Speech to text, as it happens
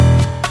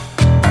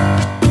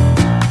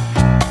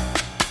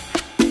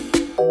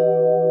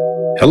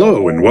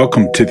Hello, and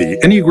welcome to the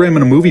Enneagram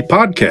in a Movie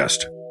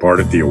podcast, part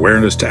of the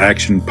Awareness to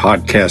Action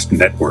podcast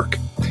network.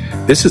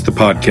 This is the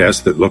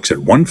podcast that looks at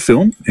one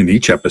film in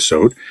each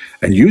episode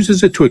and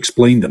uses it to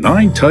explain the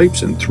 9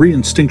 types and 3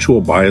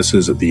 instinctual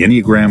biases of the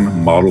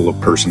Enneagram model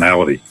of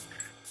personality.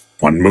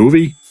 One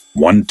movie,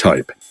 one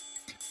type.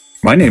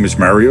 My name is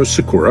Mario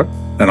Sakura,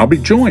 and I'll be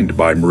joined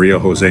by Maria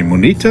Jose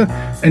Munita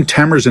and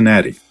Tamer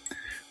Zanatti.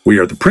 We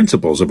are the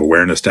principals of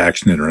Awareness to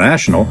Action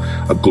International,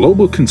 a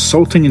global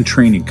consulting and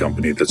training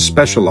company that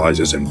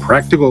specializes in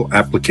practical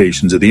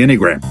applications of the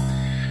Enneagram.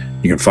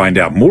 You can find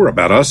out more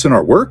about us and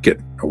our work at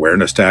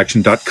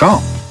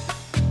awareness-to-action.com.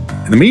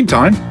 In the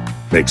meantime,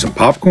 make some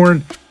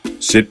popcorn,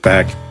 sit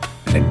back,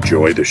 and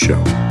enjoy the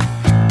show.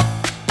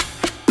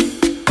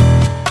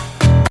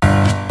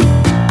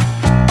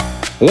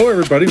 Hello,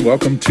 everybody.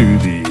 Welcome to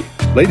the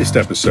latest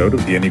episode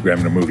of the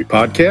Enneagram in a Movie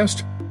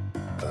podcast.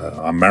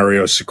 I'm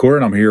Mario Sakura,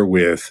 and I'm here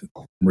with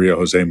Maria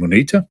Jose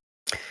Munita.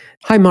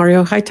 Hi,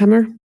 Mario. Hi,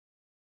 Tamer.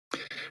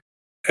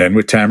 And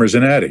with Tamer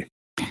Zanatti.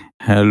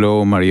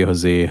 Hello, Maria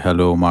Jose.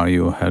 Hello,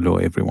 Mario. Hello,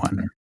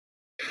 everyone.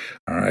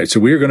 All right, so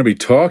we are going to be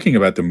talking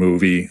about the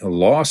movie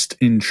Lost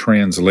in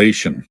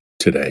Translation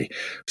today,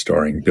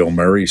 starring Bill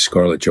Murray,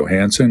 Scarlett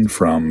Johansson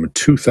from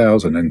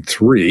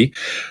 2003,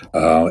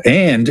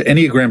 and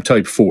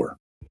Ennea-Type Four.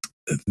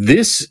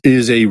 This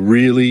is a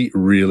really,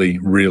 really,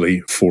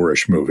 really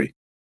four-ish movie.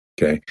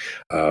 Okay.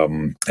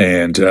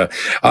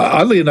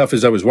 Oddly enough,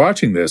 as I was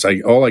watching this,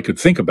 all I could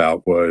think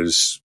about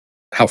was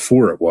how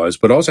four it was,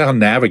 but also how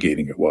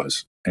navigating it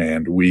was.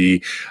 And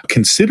we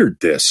considered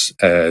this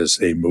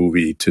as a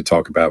movie to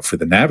talk about for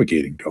the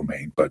navigating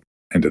domain, but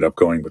ended up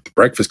going with The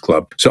Breakfast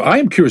Club. So I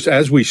am curious,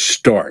 as we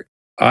start,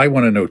 I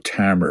want to know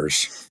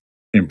Tamer's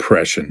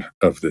impression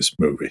of this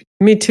movie.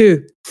 Me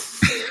too.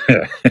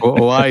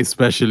 Why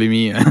especially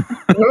me?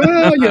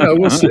 Well,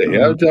 we'll see.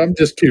 I'm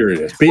just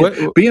curious.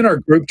 Being our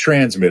group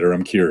transmitter,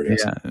 I'm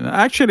curious. Yeah.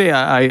 Actually,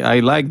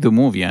 I like the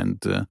movie,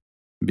 and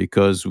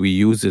because we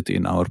use it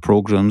in our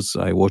programs,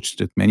 I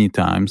watched it many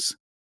times,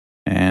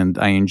 and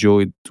I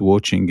enjoyed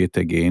watching it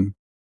again.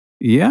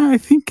 Yeah, I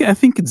think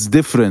it's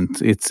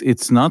different.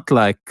 It's not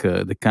like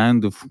the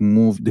kind of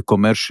the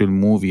commercial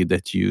movie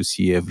that you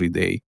see every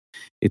day.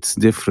 It's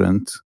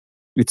different.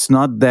 It's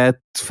not that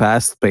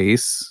fast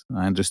pace.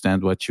 I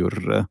understand what you're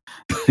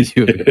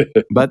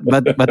but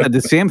at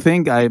the same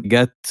thing, I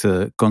get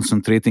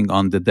concentrating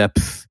on the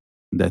depth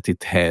that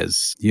it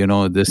has.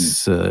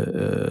 This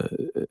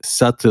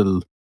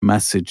subtle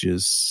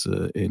messages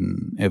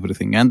in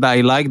everything, and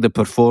I like the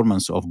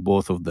performance of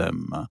both of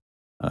them,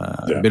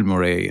 Bill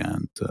Murray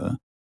and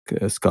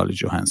Scarlett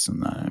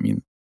Johansson.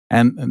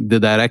 And the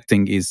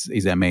directing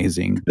is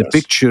amazing. The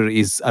picture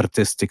is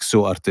artistic,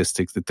 so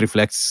artistic. It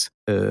reflects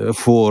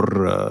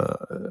for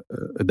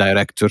a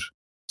director.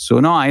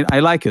 So no, I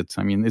like it.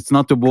 It's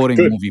not a boring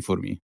movie for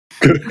me.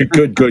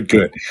 Good.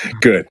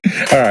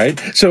 All right.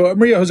 So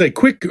Maria Jose,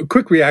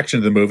 quick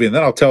reaction to the movie, and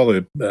then I'll tell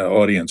the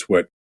audience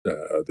what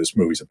this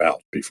movie's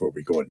about before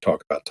we go and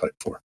talk about Type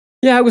 4.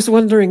 Yeah, I was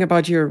wondering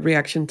about your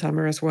reaction,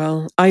 Tamer, as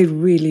well. I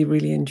really,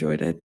 really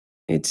enjoyed it.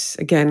 It's,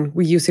 again,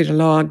 we use it a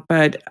lot,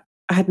 but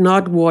I had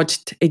not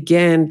watched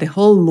again the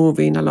whole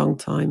movie in a long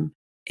time,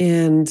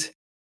 and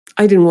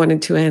I didn't want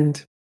it to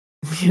end.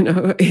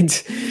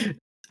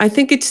 I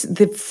think it's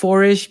the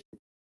four-ish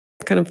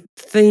kind of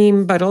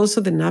theme, but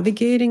also the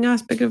navigating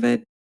aspect of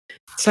it.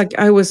 It's like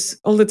I was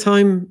all the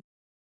time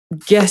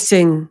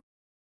guessing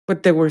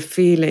what they were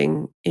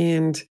feeling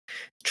and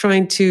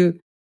trying to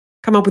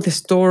come up with a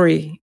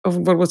story of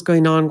what was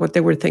going on, what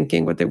they were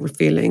thinking, what they were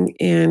feeling,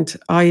 and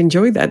I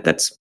enjoyed that.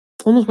 That's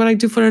almost what I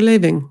do for a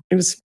living. It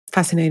was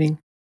fascinating.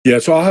 Yeah,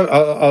 so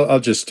I'll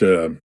just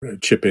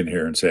chip in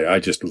here and say I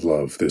just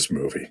love this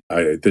movie.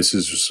 This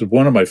is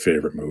one of my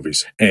favorite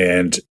movies,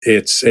 and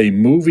it's a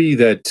movie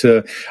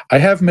that I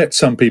have met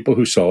some people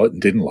who saw it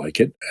and didn't like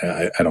it.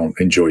 I don't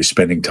enjoy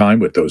spending time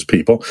with those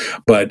people,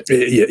 but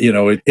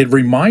it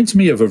reminds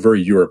me of a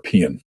very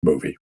European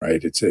movie,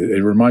 right?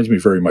 It reminds me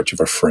very much of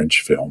a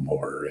French film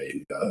or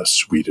a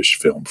Swedish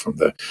film from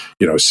the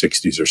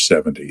 60s or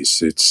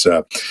 70s. It's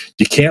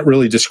you can't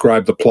really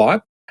describe the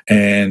plot,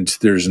 and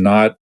there's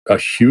not a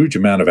huge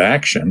amount of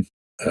action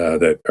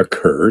that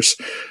occurs,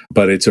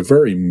 but it's a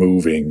very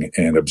moving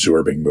and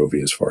absorbing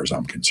movie as far as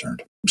I'm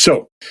concerned.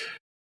 So,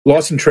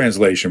 Lost in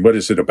Translation, what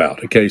is it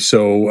about? Okay,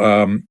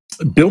 so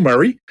Bill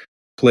Murray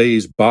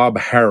plays Bob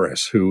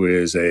Harris, who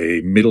is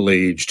a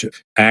middle-aged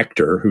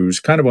actor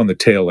who's kind of on the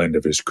tail end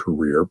of his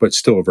career, but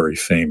still a very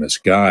famous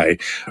guy,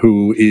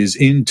 who is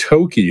in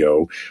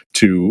Tokyo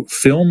to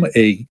film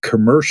a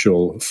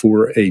commercial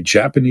for a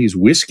Japanese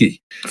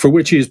whiskey, for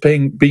which he is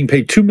being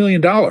paid $2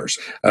 million.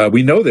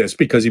 We know this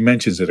because he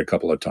mentions it a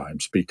couple of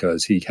times,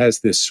 because he has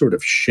this sort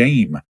of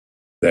shame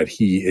that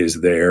he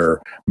is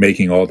there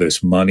making all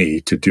this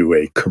money to do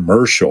a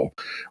commercial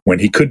when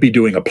he could be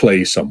doing a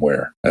play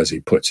somewhere, as he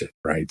puts it,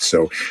 right?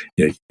 So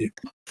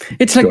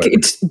it's like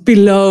it's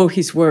below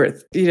his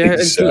worth.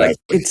 Exactly.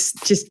 It's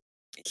just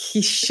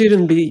he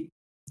shouldn't be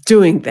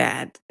doing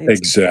that.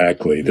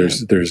 Exactly.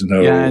 There's no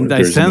and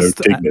there's no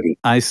dignity.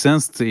 I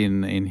sensed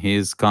in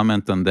his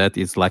comment on that,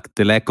 it's like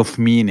the lack of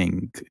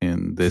meaning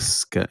in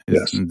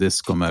Yes. in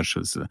this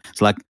commercials.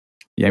 It's like,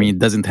 I mean, it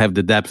doesn't have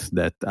the depth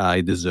that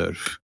I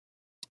deserve.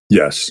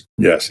 Yes.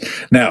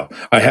 Now,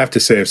 I have to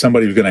say, if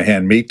somebody was going to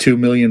hand me $2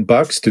 million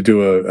to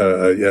do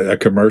a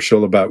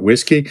commercial about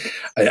whiskey,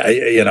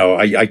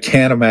 I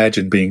can't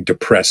imagine being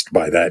depressed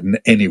by that in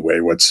any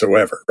way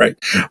whatsoever, right?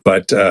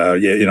 But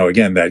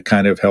again, that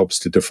kind of helps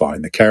to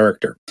define the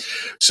character.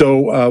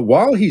 So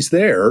while he's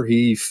there,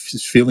 he's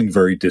feeling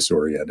very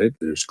disoriented.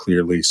 There's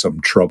clearly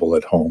some trouble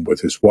at home with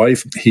his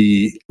wife.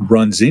 He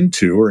runs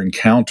into or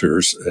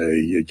encounters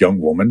a young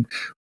woman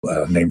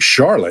named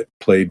Charlotte,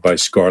 played by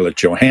Scarlett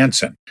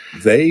Johansson.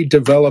 They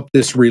develop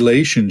this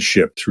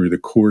relationship through the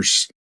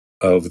course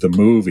of the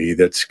movie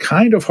that's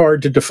kind of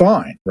hard to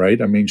define,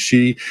 right? I mean,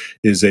 she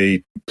is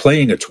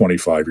playing a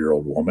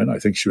 25-year-old woman. I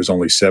think she was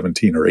only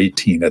 17 or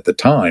 18 at the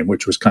time,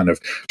 which was kind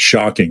of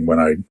shocking when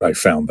I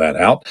found that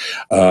out.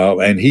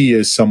 And he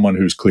is someone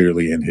who's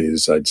clearly in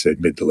his, I'd say,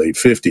 mid to late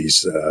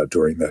 50s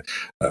during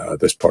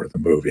this part of the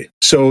movie.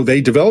 So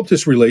they develop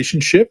this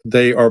relationship.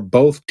 They are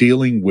both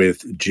dealing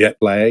with jet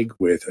lag,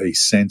 with a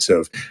sense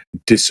of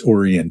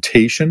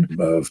disorientation,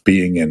 of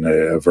being in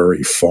a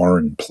very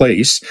foreign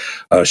place.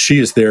 She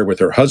is there with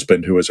her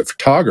husband, who is a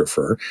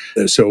photographer.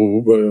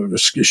 So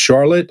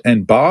Charlotte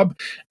and Bob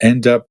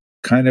end up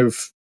kind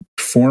of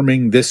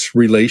forming this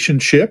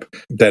relationship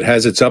that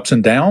has its ups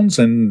and downs,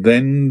 and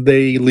then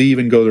they leave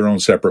and go their own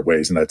separate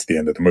ways, and that's the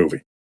end of the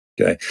movie.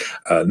 Okay.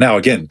 Now,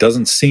 again,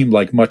 doesn't seem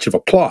like much of a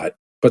plot,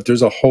 but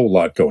there's a whole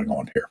lot going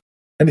on here.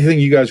 Anything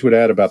you guys would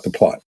add about the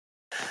plot?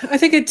 I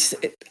think it's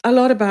a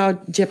lot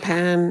about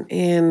Japan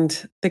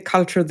and the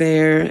culture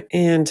there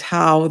and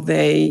how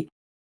they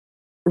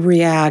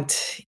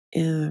react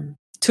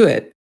to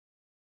it.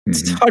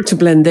 It's hard to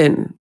blend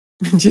in.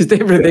 Just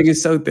everything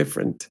is so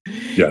different.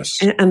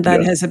 Yes. And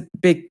that has a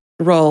big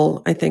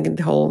role, I think, in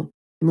the whole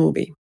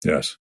movie.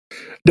 Yes.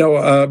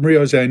 Now,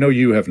 Maria-Jose, I know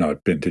you have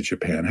not been to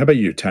Japan. How about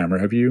you, Tamer?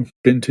 Have you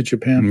been to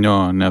Japan?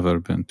 No, never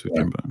been to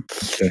Japan.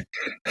 Okay.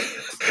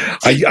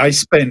 I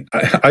spent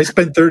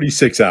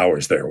 36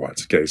 hours there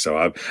once. Okay,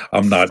 so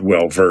I'm not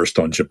well versed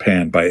on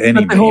Japan by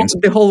any means.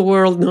 The whole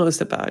world knows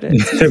about it.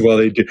 Well,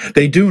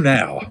 they do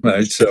now.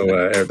 Right?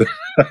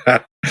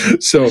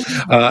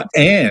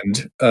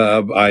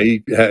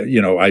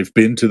 I've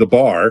been to the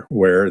bar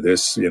where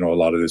a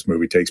lot of this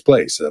movie takes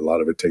place. A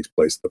lot of it takes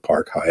place at the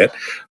Park Hyatt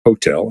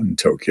Hotel in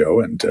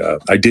Tokyo, and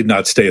I did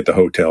not stay at the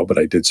hotel, but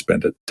I did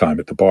spend time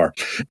at the bar,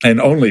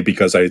 and only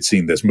because I had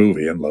seen this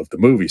movie and loved the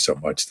movie so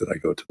much that I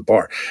go to the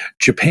bar.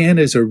 Japan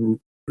is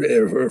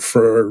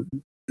for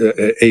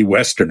a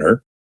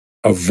Westerner,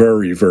 a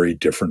very, very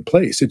different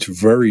place. It's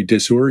very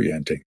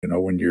disorienting.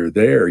 When you're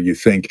there, you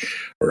think,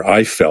 or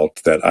I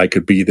felt that I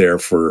could be there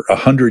for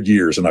 100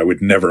 years and I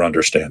would never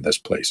understand this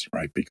place,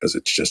 right? Because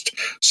it's just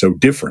so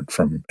different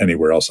from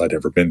anywhere else I'd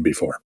ever been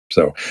before.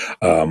 So,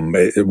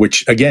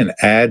 which again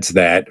adds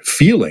that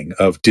feeling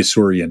of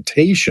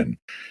disorientation,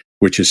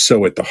 which is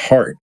so at the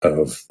heart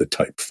of the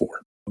Type 4.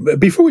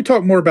 Before we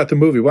talk more about the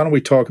movie, why don't we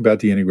talk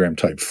about the Enneagram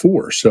Type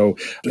 4? So,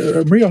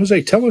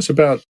 Maria-Jose, tell us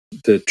about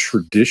the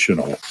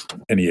traditional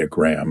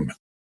Enneagram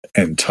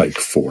and Type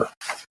 4.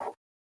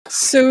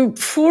 So,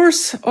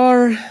 fours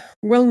are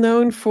well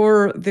known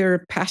for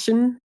their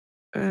passion,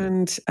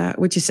 and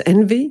which is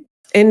envy.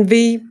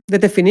 Envy, the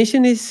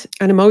definition is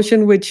an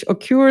emotion which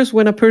occurs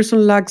when a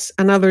person lacks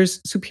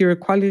another's superior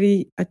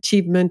quality,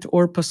 achievement,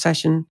 or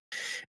possession,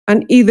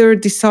 and either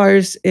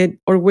desires it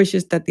or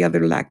wishes that the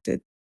other lacked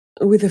it.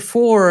 With a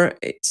 4,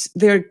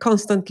 they're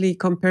constantly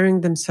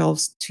comparing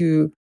themselves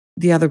to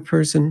the other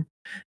person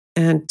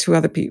and to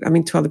other people.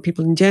 To other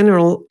people in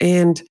general,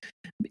 and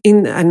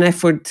in an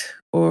effort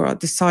or a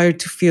desire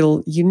to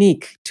feel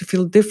unique, to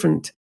feel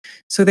different.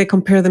 So they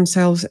compare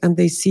themselves and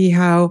they see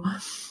how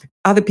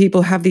other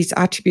people have these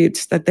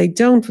attributes that they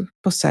don't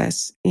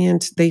possess,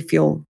 and they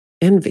feel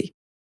envy.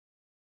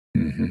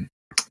 Mm-hmm.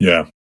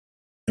 Yeah.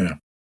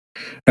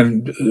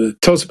 And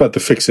tell us about the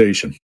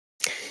fixation.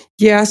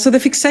 Yeah, so the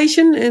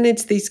fixation, and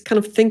it's these kind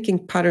of thinking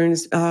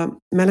patterns,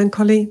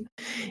 melancholy,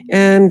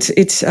 and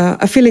it's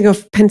a feeling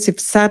of pensive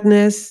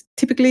sadness,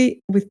 typically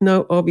with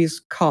no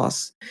obvious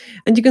cause.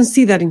 And you can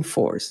see that in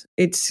 4s.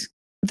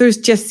 There's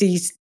just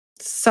these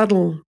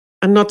subtle,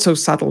 and not so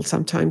subtle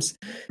sometimes,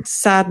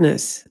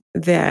 sadness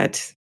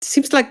that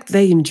seems like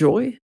they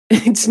enjoy.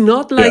 It's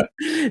not like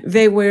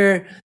they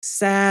were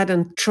sad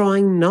and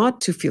trying not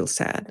to feel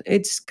sad.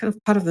 It's kind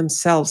of part of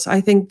themselves. I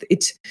think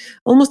it's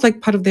almost like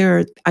part of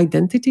their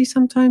identity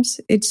sometimes.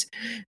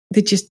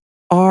 They just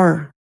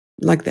are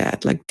like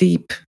that, like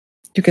deep.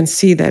 You can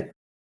see that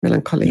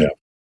melancholy.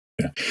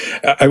 Yeah.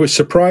 I was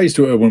surprised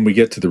when we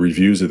get to the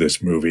reviews of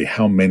this movie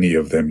how many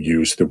of them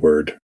use the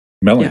word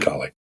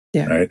melancholy.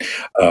 Yeah.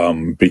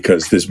 Right.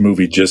 Because this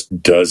movie just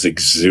does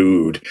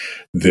exude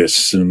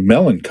this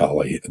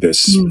melancholy,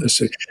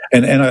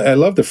 and I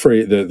love the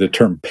phrase, the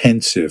term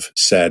pensive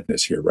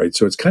sadness here, right?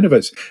 So it's kind of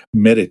a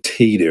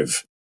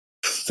meditative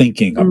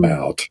thinking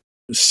about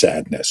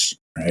sadness,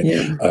 right?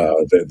 Yeah.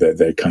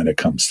 That kind of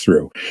comes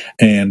through.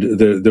 And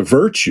the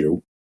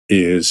virtue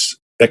is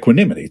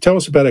equanimity. Tell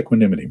us about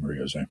equanimity,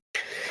 Maria Jose.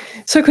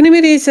 So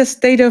equanimity is a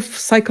state of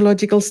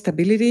psychological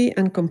stability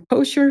and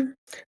composure,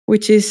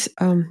 which is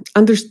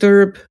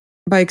undisturbed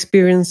by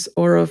experience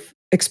or of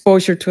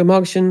exposure to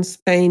emotions,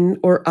 pain,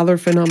 or other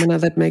phenomena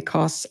that may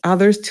cause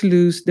others to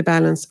lose the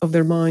balance of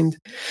their mind.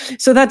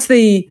 So that's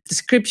the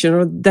description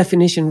or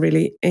definition,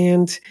 really.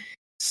 And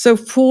so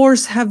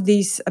fours have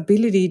this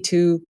ability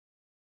to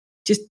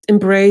just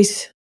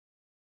embrace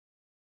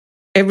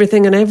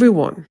everything and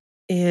everyone,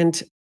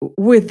 and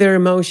with their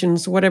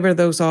emotions, whatever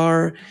those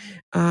are,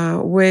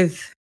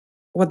 with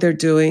what they're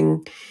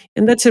doing.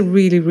 And that's a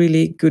really,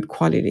 really good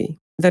quality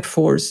that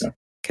fours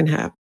can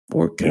have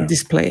or can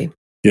display.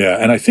 Yeah,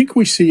 and I think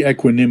we see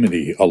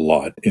equanimity a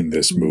lot in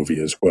this movie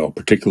as well,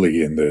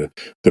 particularly in the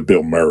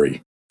Bill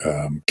Murray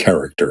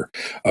character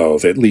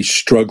of at least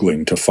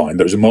struggling to find.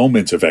 There's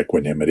moments of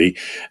equanimity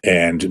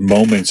and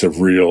moments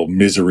of real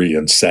misery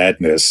and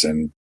sadness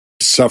and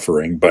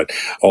suffering, but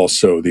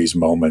also these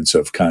moments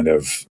of kind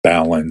of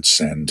balance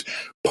and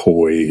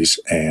poise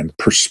and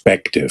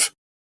perspective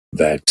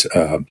that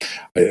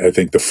I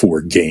think the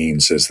four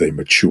gains as they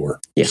mature.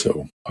 Yeah.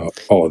 So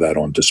all of that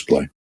on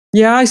display.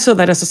 Yeah, I saw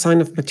that as a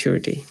sign of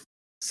maturity.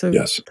 So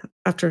yes,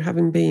 after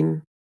having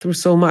been through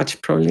so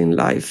much probably in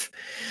life,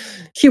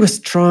 he was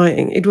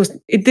trying.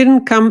 It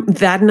didn't come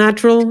that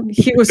natural.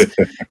 He was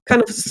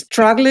kind of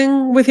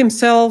struggling with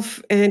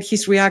himself and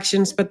his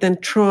reactions, but then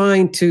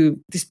trying to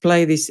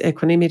display this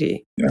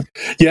equanimity.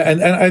 Yeah,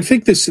 and I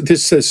think this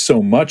says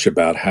so much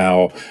about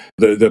how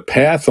the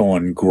path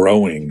on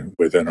growing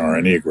within our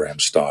Enneagram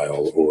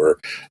style, or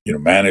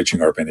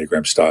managing our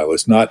Enneagram style,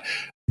 is not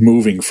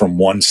moving from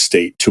one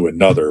state to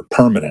another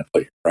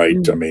permanently,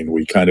 right? I mean,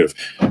 we're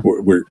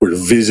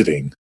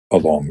visiting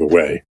along the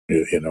way,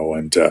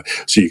 and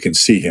so you can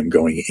see him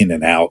going in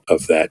and out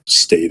of that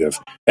state of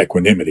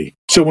equanimity.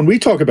 So when we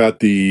talk about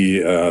the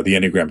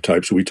Enneagram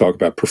types, we talk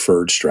about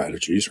preferred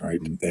strategies,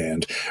 right?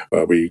 And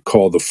we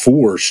call the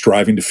four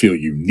striving to feel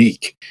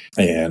unique,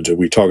 and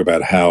we talk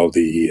about how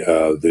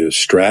the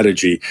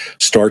strategy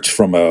starts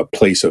from a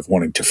place of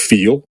wanting to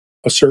feel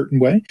a certain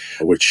way,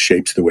 which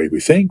shapes the way we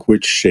think,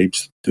 which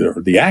shapes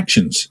the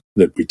actions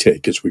that we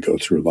take as we go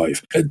through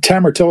life.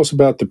 Tamer, tell us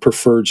about the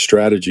preferred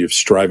strategy of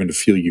striving to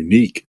feel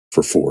unique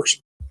for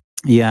fours.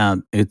 Yeah,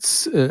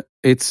 it's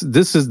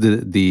this is the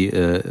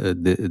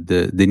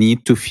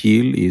need to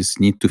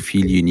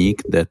feel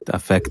unique that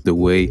affect the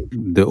way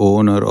the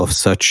owner of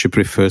such a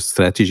preferred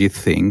strategy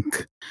thinking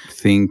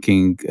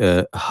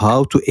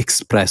how to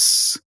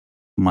express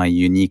my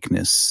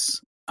uniqueness,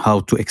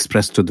 how to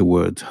express to the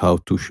world, how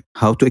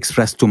to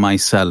express to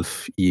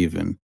myself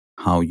even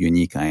how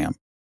unique I am,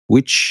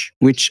 which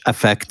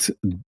affect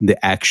the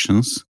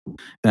actions.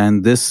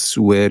 And this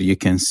where you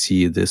can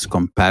see this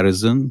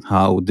comparison,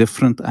 how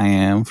different I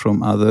am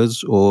from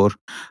others, or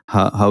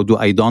how do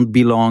I don't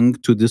belong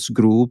to this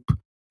group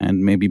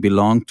and maybe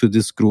belong to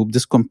this group.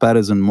 This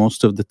comparison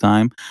most of the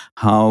time,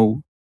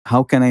 how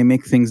can I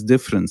make things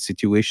different,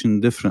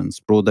 situation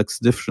difference, products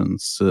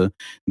difference,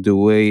 the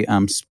way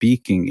I'm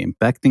speaking,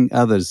 impacting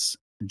others,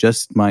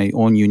 just my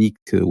own unique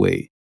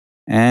way.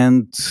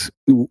 And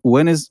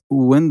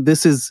when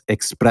this is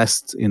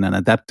expressed in an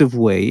adaptive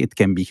way, it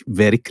can be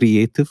very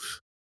creative,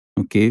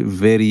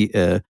 very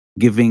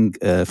giving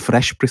a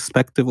fresh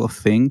perspective of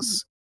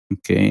things,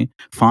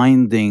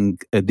 finding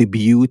the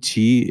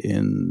beauty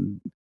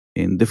in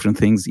different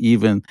things,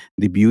 even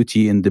the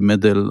beauty in the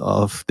middle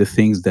of the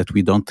things that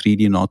we don't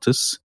really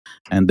notice,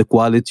 and the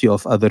quality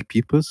of other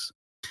people's.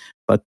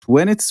 But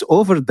when it's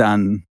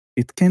overdone,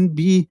 it can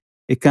be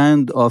a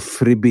kind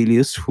of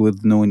rebellious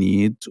with no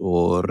need,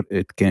 or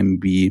it can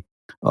be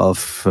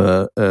of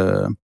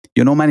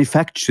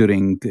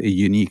manufacturing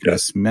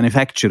uniqueness,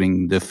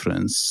 manufacturing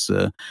difference,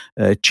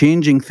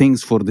 changing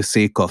things for the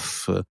sake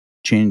of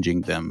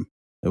changing them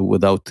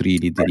without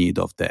really the need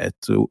of that,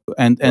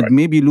 and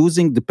maybe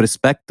losing the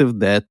perspective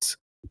that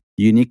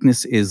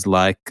uniqueness is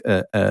like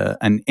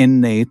an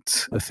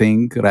innate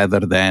thing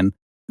rather than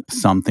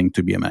something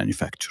to be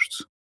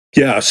manufactured.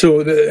 Yeah.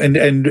 So,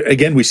 and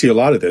again, we see a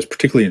lot of this,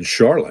 particularly in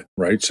Charlotte,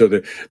 right? So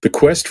the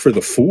quest for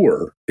the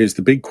four is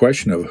the big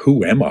question of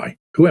who am I?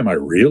 Who am I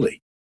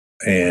really?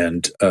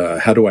 And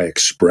how do I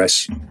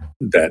express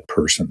that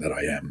person that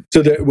I am?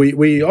 So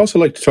we also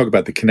like to talk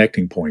about the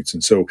connecting points.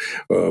 And so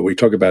we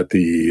talk about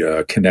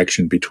the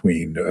connection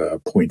between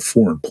point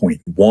 4 and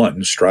point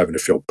 1, striving to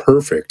feel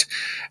perfect,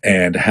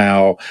 and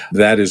how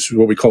that is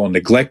what we call a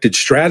neglected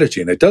strategy.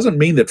 And it doesn't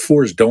mean that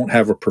fours don't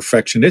have a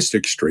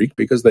perfectionistic streak,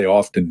 because they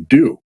often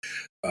do.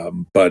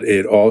 But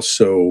it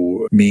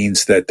also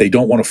means that they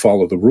don't want to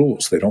follow the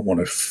rules. They don't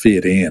want to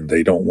fit in.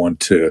 They don't want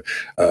to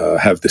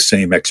have the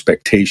same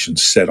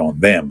expectations set on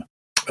them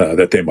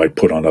that they might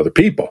put on other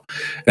people.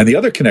 And the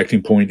other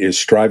connecting point is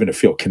striving to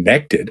feel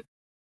connected,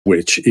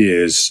 which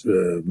is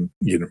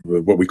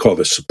what we call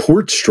the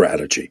support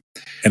strategy.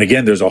 And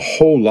again, there's a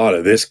whole lot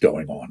of this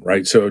going on,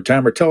 right? So,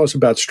 Tamer, tell us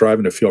about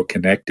striving to feel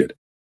connected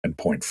and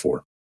point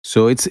 4.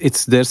 So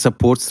it's their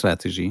support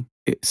strategy.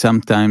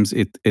 Sometimes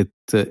it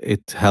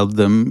helped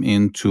them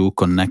into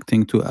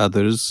connecting to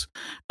others,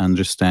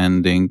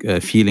 understanding,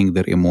 feeling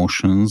their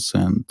emotions,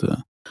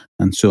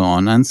 and so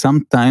on. And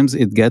sometimes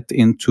it get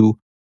into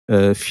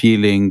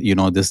feeling,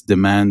 this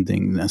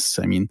demandingness.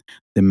 I mean,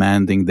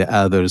 demanding the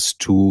others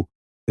to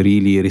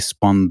really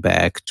respond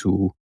back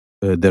to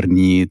their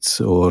needs,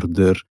 or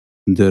their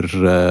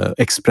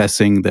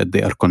expressing that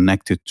they are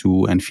connected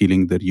to and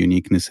feeling their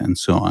uniqueness and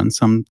so on.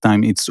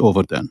 Sometimes it's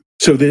overdone.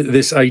 So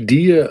this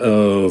idea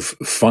of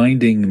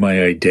finding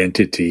my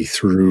identity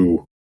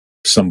through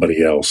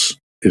somebody else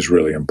is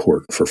really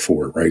important for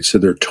Four, right? So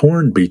they're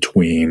torn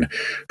between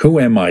who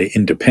am I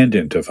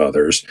independent of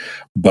others,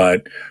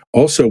 but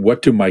also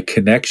what do my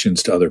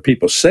connections to other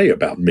people say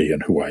about me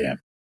and who I am?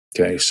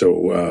 Okay,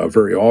 so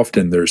very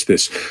often there's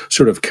this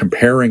sort of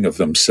comparing of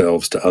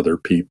themselves to other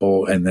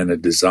people, and then a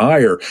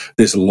desire,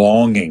 this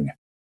longing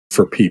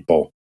for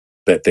people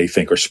that they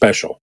think are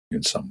special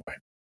in some way.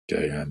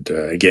 Okay, and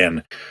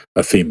again,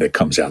 a theme that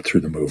comes out through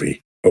the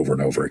movie over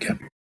and over again.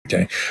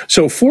 Okay,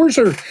 so fours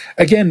are,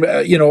 again,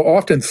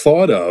 often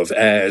thought of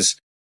as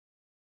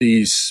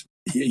these,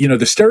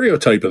 the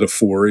stereotype of the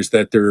four is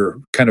that they're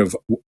kind of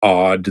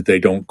odd, they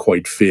don't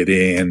quite fit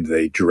in,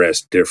 they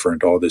dress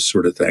different, all this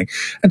sort of thing.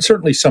 And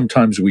certainly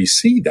sometimes we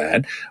see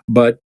that,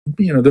 but,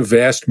 the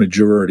vast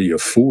majority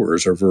of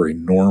fours are very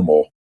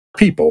normal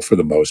people for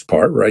the most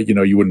part, right?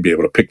 You wouldn't be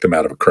able to pick them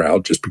out of a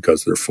crowd just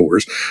because they're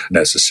fours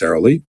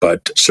necessarily,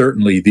 but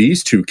certainly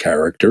these two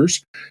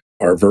characters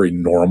are very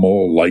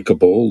normal,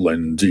 likable,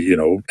 and,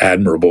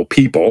 admirable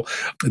people.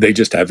 They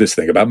just have this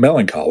thing about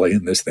melancholy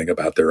and this thing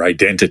about their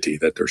identity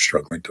that they're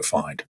struggling to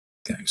find.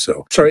 Okay,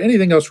 so, sorry,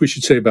 anything else we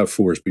should say about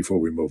fours before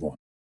we move on?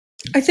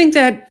 I think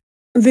that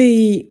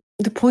the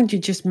point you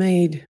just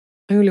made,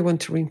 I only want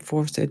to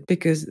reinforce it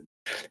because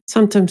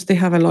sometimes they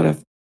have a lot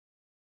of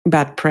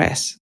bad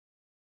press.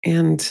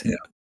 And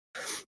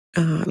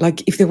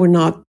like if they were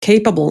not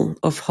capable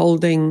of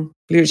holding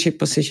leadership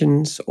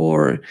positions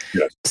or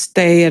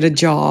stay at a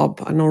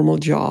normal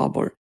job,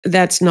 or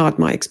that's not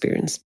my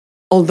experience.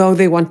 Although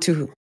they want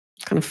to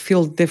kind of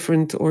feel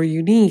different or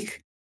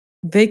unique,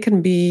 they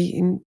can be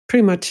in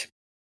pretty much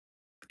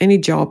any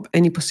job,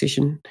 any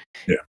position,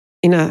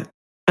 and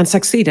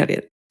succeed at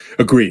it.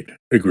 Agreed.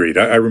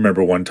 I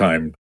remember one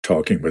time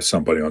talking with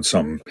somebody on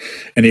some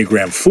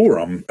Enneagram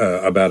forum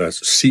about a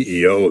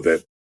CEO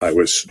that I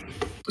was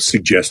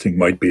suggesting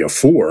might be a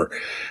four,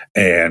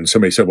 and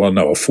somebody said, well,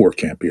 no, a four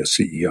can't be a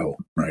CEO,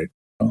 right?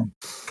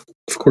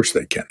 Of course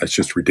they can. That's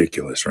just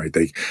ridiculous, right?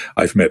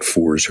 I've met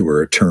fours who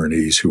are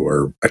attorneys, who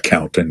are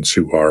accountants,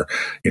 who are,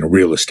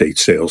 real estate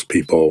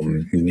salespeople,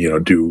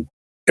 and, do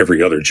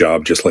every other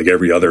job just like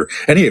every other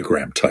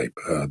Enneagram type.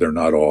 They're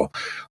not all,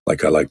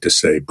 like I like to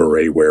say,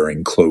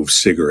 beret-wearing, clove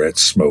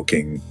cigarettes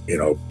smoking,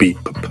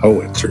 beat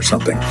poets or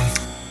something.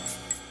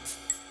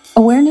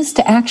 Awareness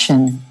to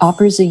Action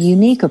offers a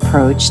unique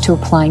approach to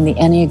applying the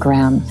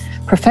Enneagram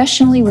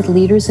professionally with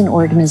leaders and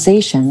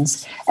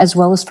organizations, as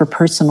well as for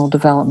personal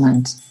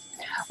development.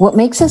 What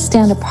makes us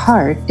stand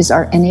apart is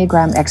our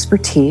Enneagram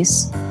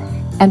expertise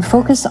and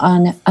focus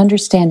on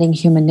understanding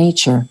human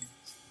nature.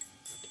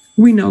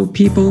 We know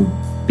people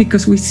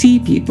because we see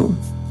people.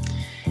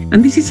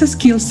 And this is a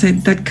skill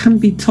set that can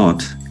be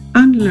taught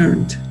and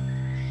learned.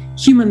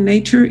 Human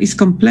nature is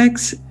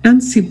complex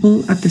and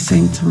simple at the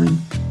same time.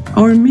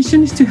 Our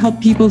mission is to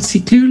help people see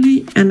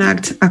clearly and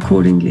act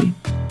accordingly.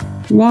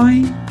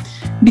 Why?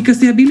 Because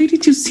the ability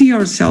to see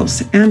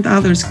ourselves and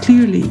others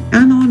clearly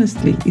and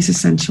honestly is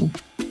essential.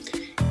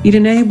 It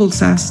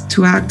enables us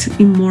to act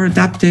in more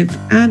adaptive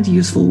and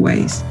useful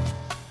ways.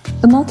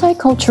 The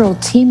multicultural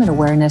team in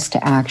Awareness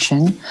to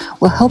Action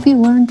will help you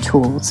learn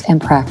tools and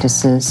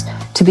practices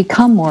to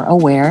become more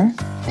aware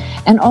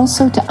and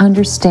also to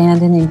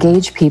understand and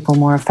engage people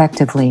more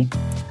effectively.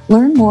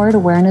 Learn more at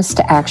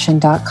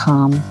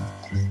awareness-to-action.com.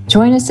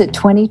 Join us at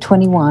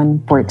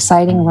 2021 for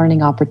exciting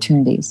learning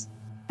opportunities.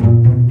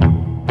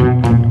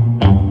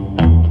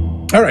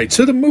 All right,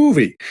 so the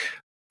movie,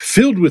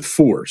 filled with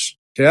fours.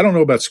 Okay, I don't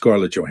know about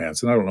Scarlett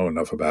Johansson. I don't know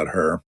enough about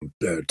her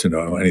to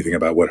know anything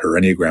about what her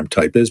Enneagram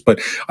type is,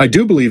 but I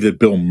do believe that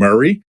Bill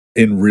Murray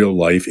in real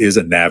life is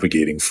a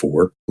navigating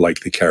four, like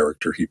the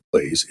character he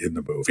plays in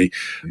the movie.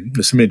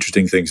 There's some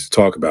interesting things to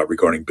talk about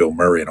regarding Bill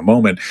Murray in a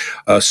moment.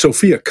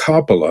 Sofia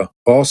Coppola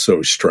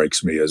also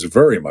strikes me as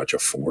very much a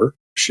four.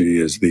 She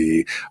is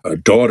the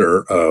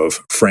daughter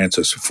of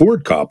Francis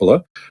Ford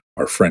Coppola,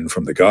 our friend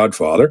from The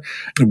Godfather.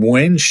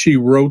 When she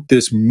wrote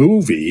this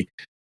movie,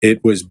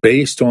 it was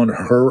based on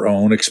her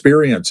own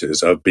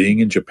experiences of being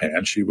in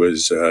Japan. She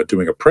was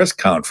doing a press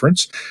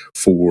conference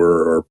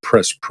or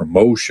press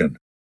promotion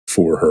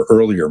for her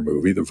earlier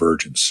movie, The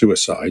Virgin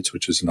Suicides,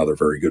 which is another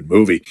very good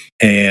movie.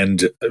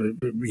 And,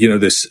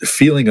 this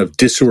feeling of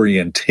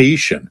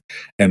disorientation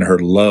and her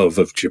love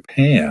of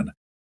Japan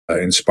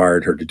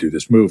inspired her to do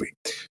this movie.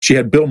 She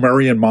had Bill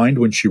Murray in mind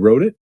when she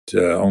wrote it,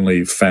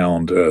 only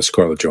found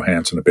Scarlett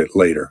Johansson a bit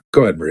later.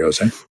 Go ahead,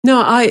 Maria-Jose. No,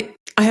 I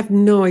I have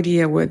no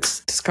idea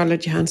what's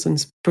Scarlett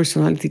Johansson's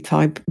personality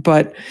type,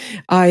 but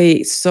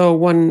I saw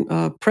one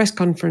press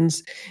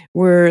conference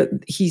where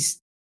he's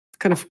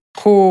kind of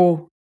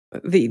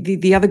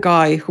the other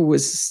guy who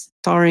was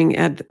starring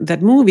at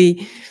that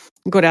movie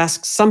got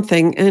asked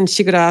something, and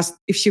she got asked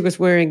if she was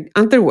wearing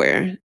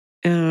underwear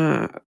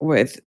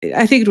with,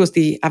 I think it was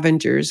the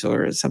Avengers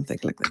or something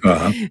like that.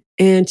 Uh-huh.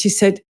 And she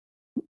said,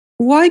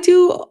 "Why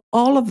do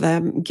all of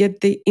them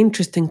get the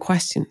interesting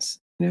questions?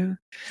 You know?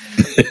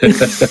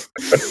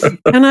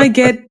 And I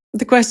get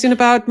the question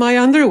about my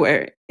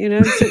underwear, you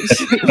know."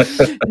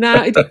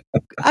 Now,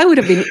 I would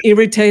have been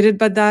irritated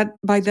by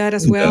that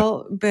as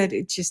well, but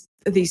it just,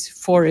 this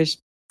four-ish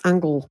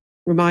angle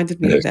reminded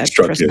me of that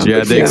press conference.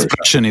 Yeah, the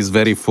expression is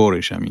very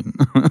four-ish, I mean.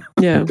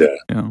 Yeah,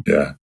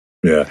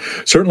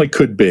 certainly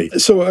could be.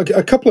 So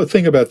a couple of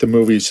things about the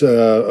movies,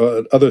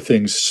 other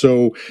things.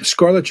 So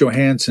Scarlett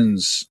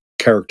Johansson's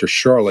character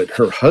Charlotte,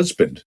 her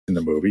husband in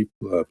the movie,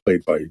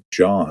 played by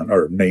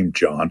named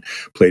John,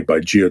 played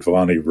by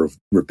Giovanni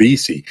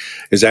Ribisi,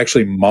 is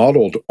actually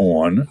modeled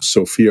on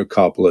Sofia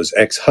Coppola's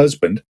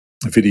ex-husband,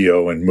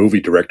 video and movie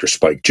director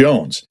Spike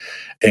Jonze.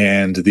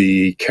 And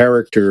the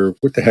character,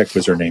 what the heck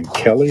was her name?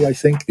 Kelly, I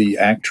think, the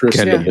actress,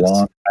 the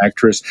blonde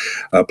actress,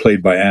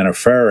 played by Anna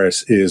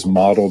Faris, is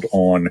modeled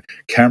on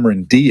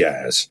Cameron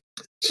Diaz.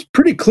 It's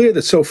pretty clear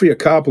that Sofia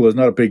Coppola is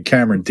not a big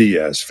Cameron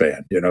Diaz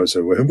fan, you know,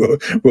 so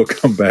we'll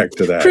come back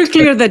to that. Pretty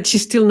clear that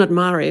she's still not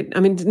married. I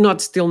mean,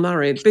 not still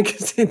married,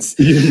 because it's...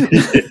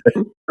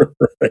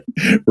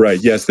 Right.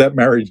 Yes, that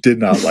marriage did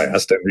not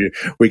last, and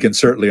we can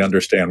certainly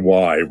understand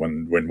why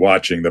when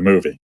watching the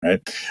movie,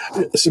 right?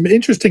 Some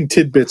interesting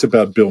tidbits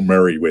about Bill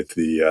Murray with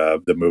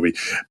the movie.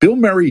 Bill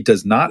Murray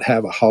does not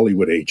have a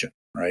Hollywood agent.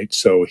 Right,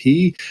 so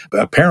he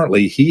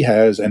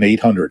has an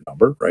 800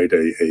 number, right,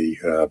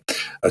 a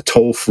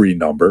toll-free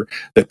number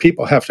that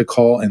people have to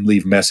call and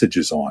leave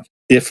messages on,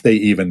 if they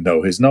even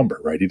know his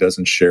number, right? He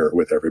doesn't share it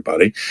with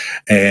everybody,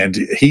 and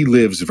he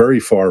lives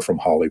very far from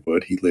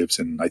Hollywood. He lives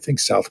in, I think,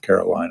 South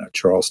Carolina,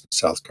 Charleston,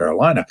 South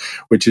Carolina,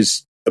 which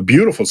is a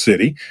beautiful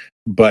city,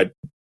 but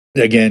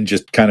again,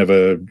 just kind of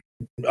a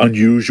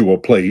unusual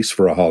place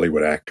for a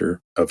Hollywood actor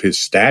of his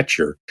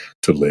stature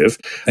to live.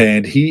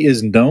 And he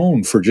is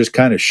known for just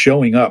kind of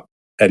showing up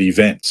at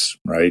events,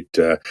 right?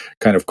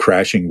 Kind of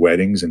crashing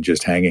weddings and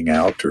just hanging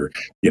out, or,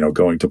 you know,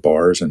 going to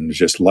bars and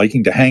just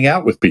liking to hang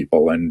out with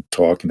people and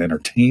talk and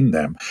entertain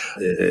them.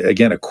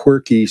 Again, a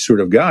quirky sort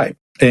of guy.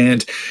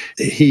 And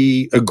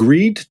he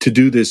agreed to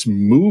do this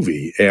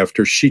movie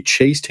after she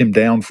chased him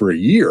down for a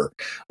year,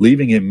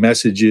 leaving him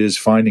messages,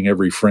 finding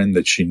every friend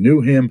that she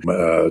knew him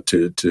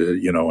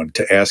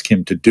to ask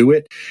him to do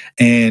it.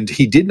 And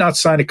he did not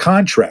sign a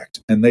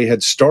contract. And they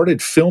had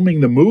started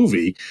filming the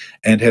movie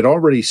and had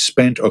already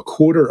spent a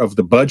quarter of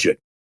the budget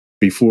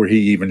before he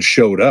even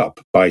showed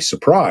up by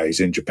surprise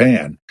in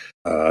Japan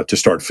to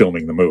start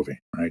filming the movie,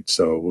 right?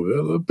 So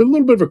a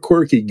little bit of a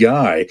quirky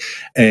guy.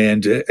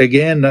 And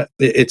again,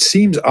 it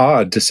seems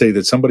odd to say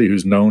that somebody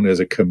who's known as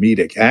a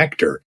comedic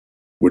actor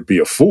would be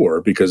a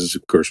 4, because,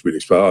 of course, we'd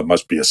expect, it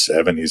must be a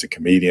 7. He's a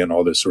comedian,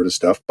 all this sort of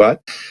stuff.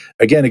 But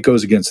again, it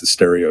goes against the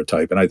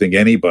stereotype. And I think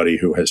anybody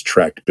who has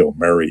tracked Bill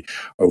Murray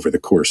over the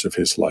course of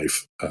his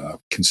life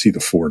can see the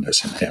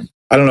 4-ness in him.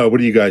 I don't know. What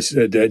do you guys,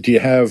 do you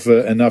have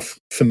enough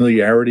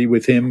familiarity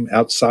with him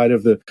outside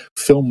of the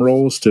film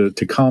roles to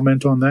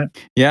comment on that?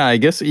 Yeah, I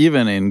guess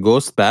even in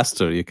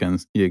Ghostbuster,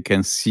 you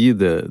can see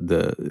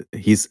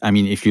his, I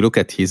mean, if you look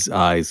at his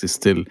eyes, it's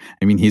still,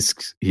 I mean,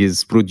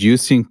 he's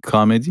producing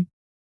comedy,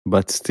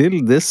 but still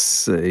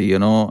this,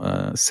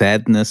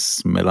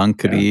 sadness,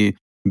 melancholy,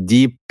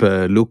 deep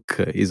look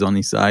is on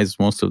his eyes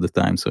most of the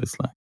time. So it's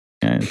like,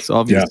 it's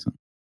obvious.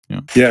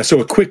 Yeah, so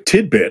a quick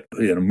tidbit,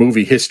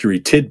 movie history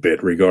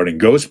tidbit regarding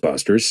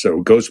Ghostbusters.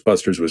 So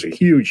Ghostbusters was a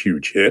huge,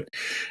 huge hit,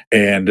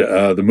 and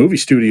the movie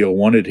studio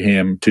wanted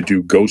him to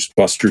do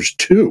Ghostbusters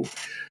 2,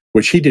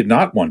 which he did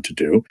not want to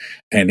do,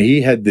 and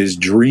he had this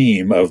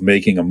dream of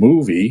making a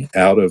movie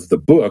out of the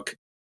book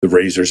The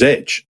Razor's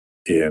Edge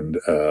in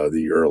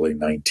the early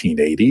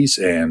 1980s,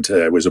 and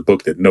it was a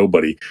book that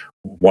nobody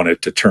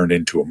wanted to turn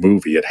into a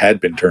movie. It had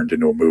been turned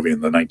into a movie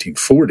in the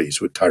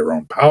 1940s with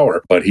Tyrone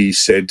Power, but he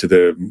said to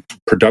the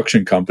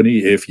production company,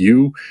 if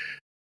you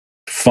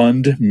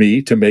fund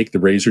me to make The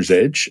Razor's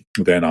Edge,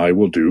 then I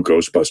will do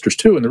Ghostbusters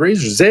 2. And The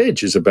Razor's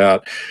Edge is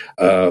about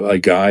a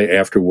guy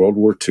after World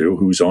War II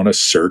who's on a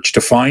search to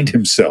find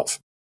himself.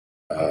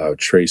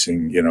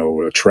 Traveling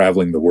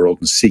the world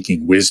and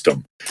seeking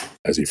wisdom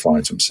as he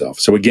finds himself.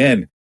 So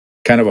again,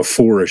 kind of a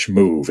 4-ish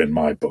move in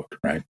my book,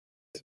 right?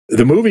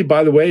 The movie,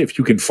 by the way, if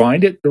you can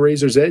find it, The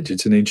Razor's Edge,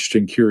 it's an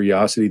interesting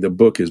curiosity. The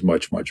book is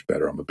much, much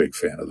better. I'm a big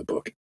fan of the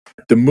book.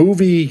 The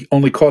movie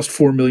only cost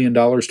 $4 million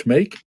to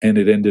make, and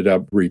it ended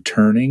up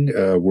returning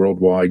a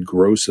worldwide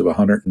gross of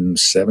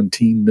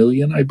 $117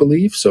 million, I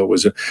believe. So it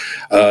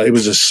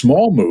was a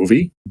small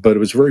movie, but it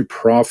was a very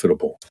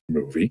profitable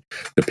movie.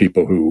 The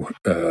people who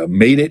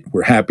made it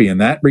were happy in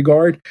that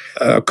regard.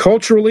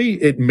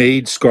 Culturally, it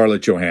made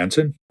Scarlett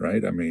Johansson,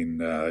 right? I mean,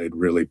 it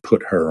really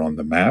put her on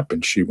the map,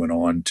 and she went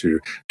on to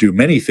do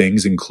many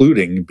things,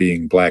 including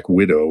being Black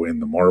Widow in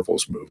the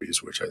Marvels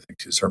movies, which I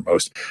think is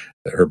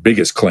her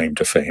biggest claim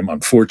to fame,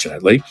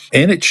 unfortunately.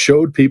 And it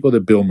showed people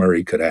that Bill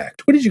Murray could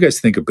act. What did you guys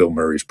think of Bill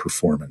Murray's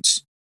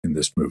performance in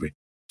this movie?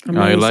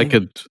 Amazing.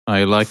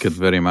 I like it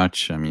very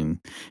much. I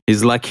mean,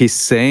 he's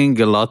saying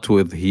a lot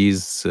with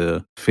his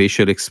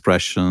facial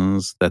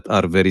expressions that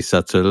are very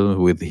subtle,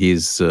 with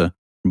his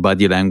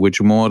body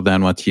language, more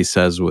than what he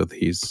says with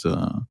his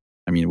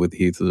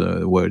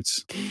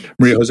words.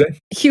 Maria Jose?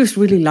 He was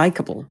really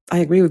likable. I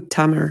agree with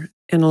Tamer.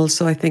 And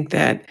also I think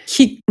that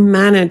he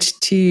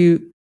managed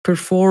to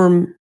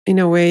perform in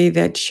a way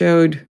that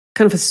showed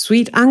kind of a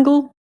sweet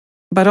angle,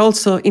 but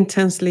also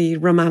intensely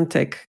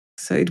romantic.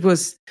 So it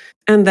was,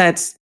 and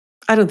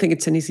I don't think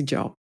it's an easy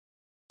job.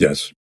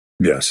 Yes.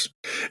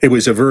 It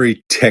was a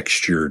very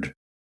textured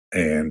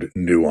and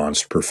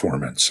nuanced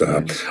performance.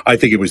 I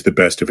think it was the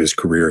best of his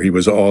career. He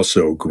was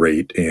also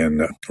great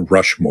in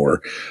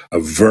Rushmore, a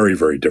very,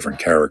 very different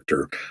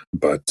character,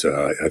 but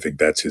I think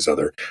that's his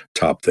other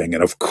top thing.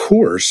 And of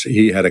course,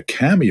 he had a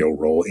cameo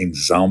role in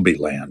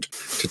Zombieland,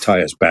 to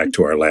tie us back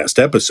to our last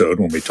episode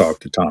when we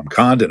talked to Tom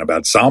Condon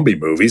about zombie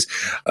movies,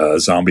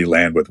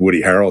 Zombieland with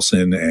Woody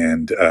Harrelson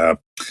and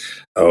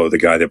the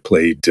guy that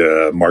played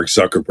Mark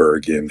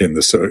Zuckerberg in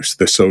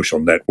the Social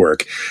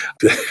Network,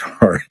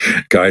 are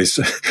guys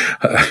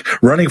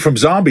running from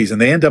zombies, and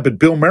they end up at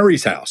Bill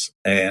Murray's house.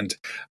 And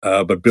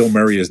but Bill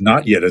Murray is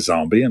not yet a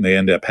zombie, and they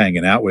end up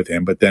hanging out with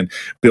him. But then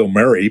Bill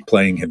Murray,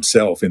 playing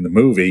himself in the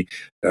movie,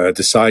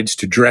 decides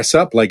to dress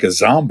up like a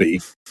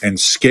zombie and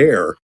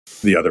scare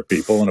the other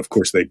people. And of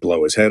course, they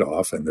blow his head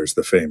off. And there's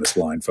the famous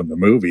line from the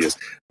movie is,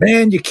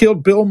 "Man, you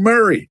killed Bill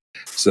Murray."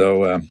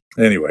 So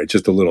anyway,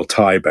 just a little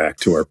tie back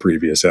to our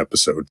previous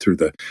episode through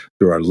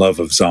our love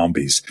of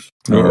zombies.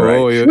 All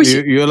right.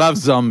 You love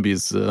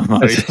zombies,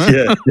 Mari.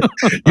 Yeah,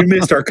 you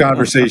missed our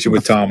conversation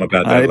with Tom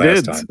about that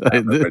last time. I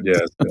did. But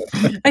yes.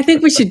 I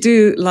think we should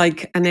do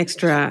like an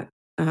extra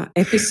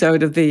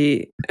episode of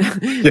these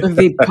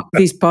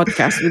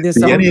podcasts with this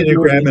the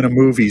Enneagram in a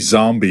movie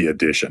zombie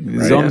edition.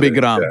 Right?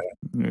 Zombiegram.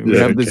 We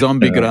have the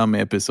Zombiegram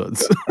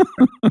episodes.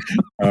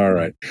 All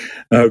right.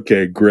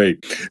 Okay,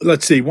 great.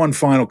 Let's see. One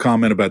final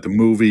comment about the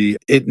movie.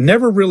 It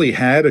never really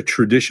had a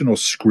traditional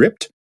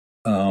script.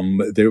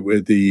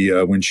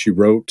 When she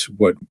wrote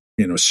what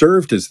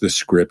served as the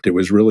script, it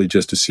was really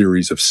just a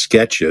series of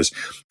sketches,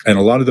 and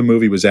a lot of the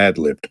movie was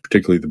ad-libbed,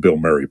 particularly the Bill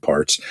Murray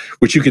parts,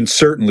 which you can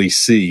certainly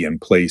see in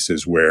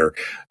places where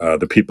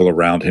the people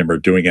around him are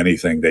doing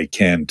anything they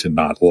can to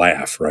not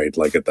laugh, right?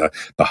 Like at the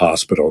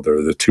hospital, there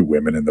are the two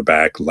women in the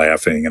back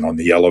laughing, and on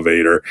the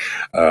elevator,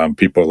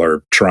 people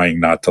are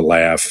trying not to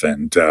laugh,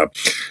 and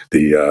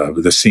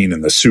the scene in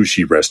the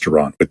sushi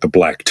restaurant with the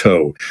black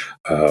toe,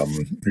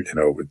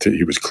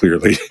 he was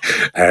clearly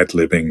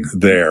ad-libbing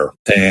there.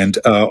 And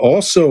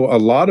also, a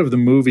lot of the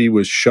movie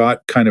was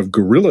shot kind of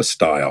guerrilla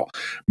style,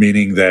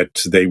 meaning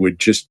that they would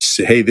just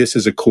say, "Hey, this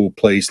is a cool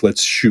place.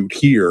 Let's shoot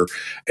here."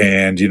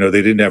 And,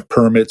 they didn't have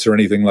permits or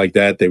anything like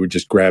that. They would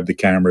just grab the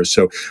cameras.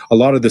 So a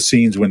lot of the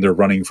scenes when they're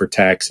running for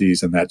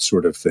taxis and that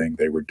sort of thing,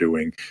 they were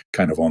doing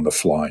kind of on the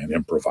fly and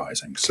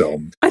improvising. So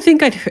I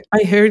think I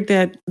heard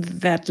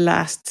that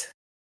last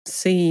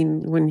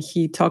scene when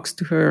he talks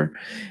to her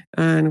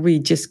and we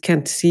just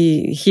can't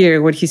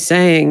hear what he's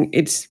saying.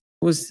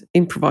 Was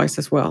improvised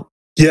as well.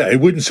 Yeah, it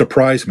wouldn't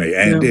surprise me,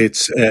 and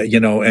it's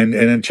and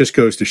it just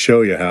goes to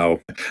show you how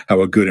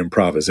a good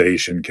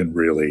improvisation can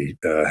really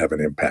have an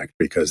impact,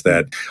 because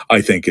that, I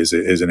think, is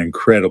an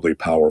incredibly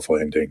powerful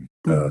ending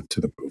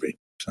to the movie.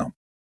 So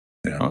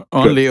yeah,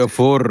 only a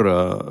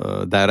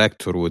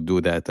director would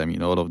do that. I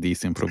mean, all of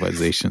these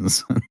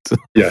improvisations,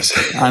 yes,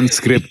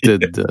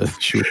 unscripted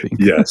shooting.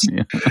 Yes,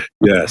 yeah.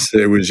 Yes,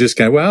 it was just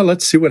kind of,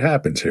 let's see what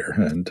happens here,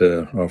 and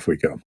off we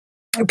go.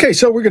 Okay,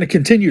 so we're going to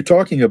continue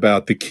talking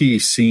about the key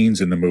scenes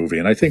in the movie.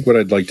 And I think what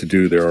I'd like to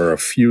do, there are a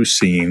few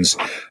scenes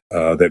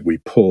that we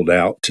pulled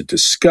out to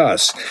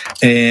discuss.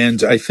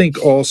 And I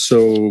think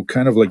also,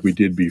 kind of like we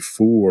did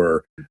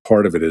before,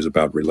 part of it is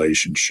about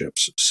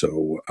relationships.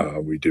 So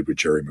we did with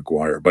Jerry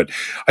Maguire. But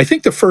I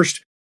think the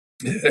first,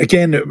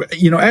 again,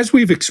 as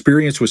we've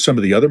experienced with some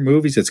of the other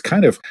movies, it's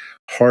kind of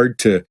hard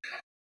to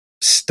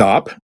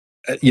stop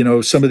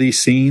some of these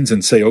scenes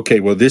and say, okay,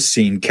 well, this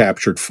scene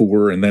captured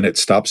 4, and then it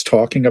stops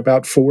talking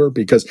about 4,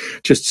 because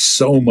just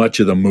so much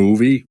of the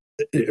movie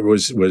it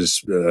was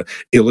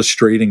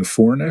illustrating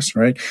 4-ness,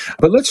 right?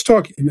 But let's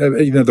talk,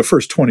 the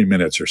first 20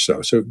 minutes or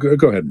so. So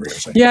go ahead, Maria.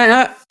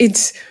 Yeah,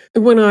 it's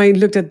when I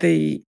looked at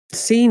the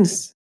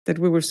scenes that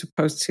we were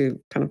supposed to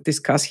kind of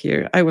discuss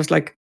here, I was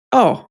like,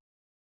 I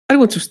don't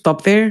want to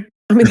stop there.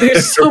 I mean,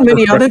 there's so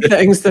many other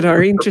things that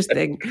are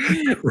interesting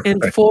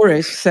and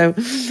 4-ish. So,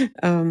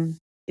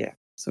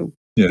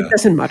 it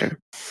doesn't matter.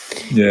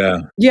 Yeah.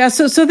 Yeah.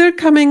 So they're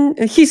coming.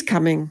 He's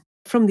coming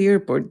from the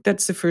airport.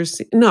 That's the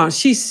first. No,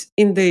 she's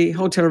in the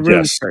hotel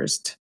room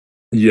first.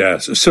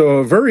 Yes. So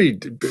a very,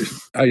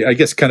 I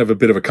guess, kind of a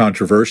bit of a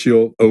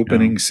controversial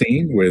opening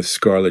scene with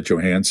Scarlett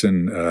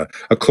Johansson,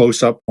 a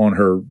close-up on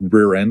her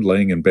rear end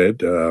laying in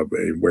bed,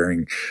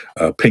 wearing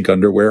pink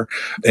underwear.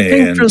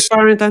 Pink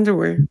transparent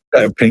underwear.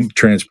 Pink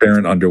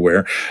transparent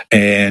underwear.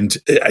 And,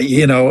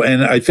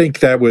 and I think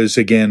that was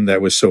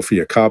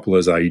Sofia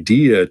Coppola's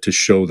idea to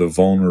show the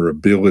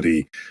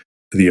vulnerability,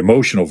 the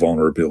emotional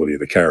vulnerability of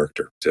the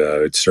character.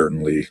 It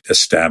certainly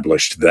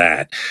established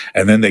that.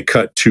 And then they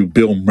cut to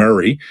Bill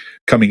Murray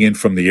coming in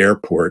from the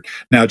airport.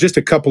 Now, just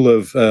a couple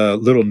of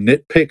little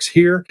nitpicks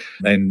here.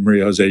 And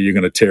Maria Jose, you're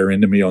going to tear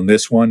into me on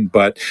this one,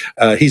 but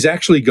he's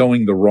actually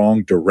going the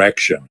wrong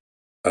direction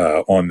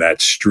on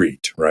that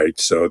street, right?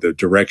 So the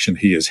direction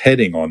he is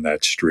heading on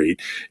that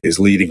street is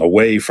leading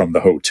away from the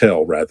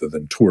hotel rather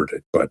than toward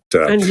it. But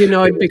and you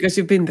know it because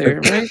you've been there,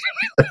 right?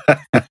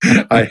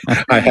 I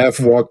have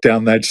walked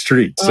down that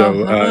street,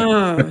 so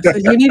so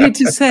you needed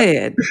to say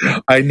it.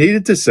 I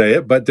needed to say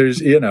it, but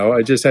there's,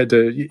 I just had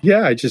to.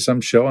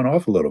 I'm showing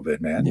off a little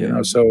bit,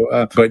 man.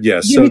 So, but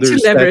yes, you need to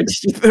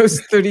leverage those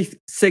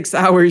 36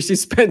 hours you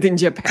spent in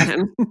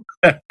Japan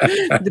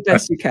the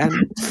best you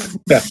can.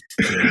 Yeah.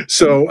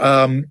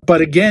 So.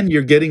 But again,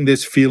 you're getting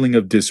this feeling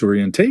of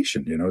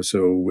disorientation,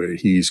 so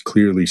he's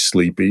clearly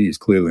sleepy. He's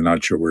clearly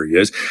not sure where he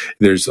is.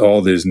 There's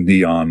all this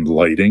neon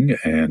lighting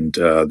and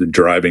the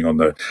driving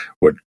on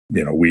what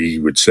we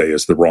would say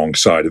is the wrong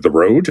side of the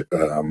road.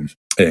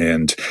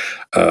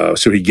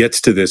 So he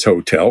gets to this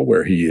hotel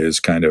where he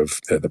is kind of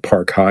the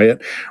Park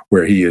Hyatt,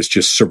 where he is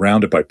just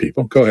surrounded by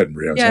people. Go ahead,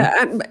 Maria.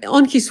 Yeah,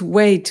 on his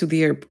way to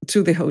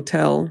the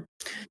hotel,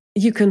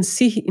 you can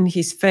see in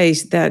his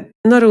face that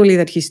not only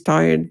that he's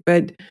tired,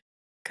 but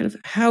kind of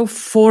how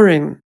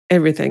foreign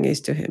everything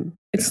is to him.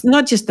 It's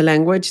not just the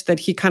language that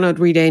he cannot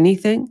read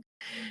anything,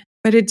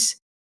 but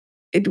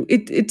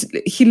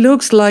he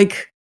looks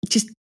like he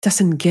just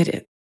doesn't get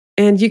it.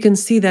 And you can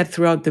see that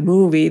throughout the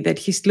movie, that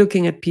he's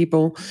looking at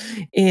people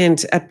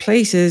and at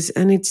places,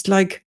 and it's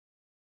like,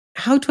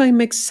 how do I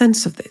make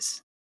sense of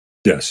this?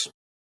 Yes.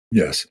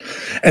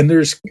 And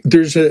there's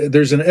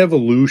an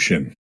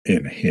evolution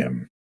in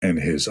him and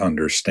his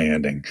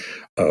understanding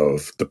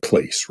of the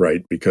place,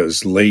 right?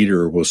 Because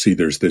later we'll see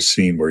there's this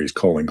scene where he's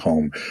calling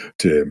home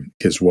to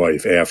his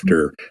wife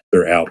after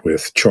they're out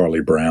with Charlie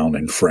Brown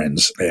and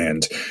friends,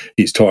 and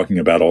he's talking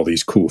about all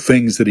these cool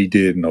things that he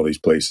did and all these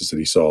places that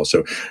he saw.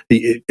 So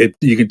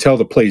you can tell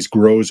the place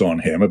grows on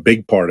him. A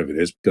big part of it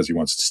is because he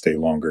wants to stay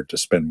longer to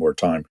spend more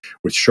time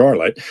with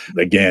Charlotte.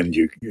 Again,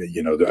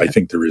 I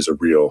think there is a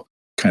real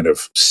kind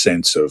of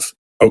sense of,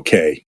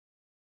 okay,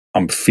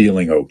 I'm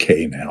feeling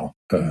okay now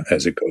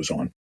as it goes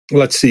on.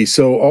 Let's see.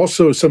 So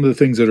also some of the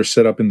things that are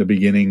set up in the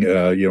beginning,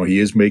 he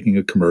is making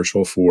a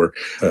commercial for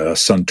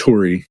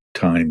Suntory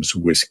Times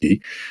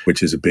Whiskey,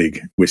 which is a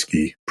big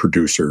whiskey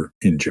producer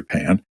in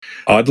Japan.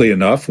 Oddly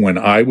enough, when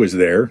I was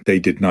there, they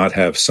did not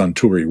have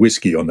Suntory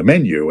whiskey on the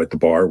menu at the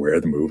bar where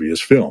the movie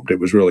is filmed. It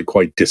was really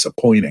quite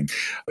disappointing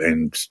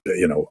and,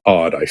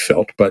 odd, I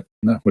felt, but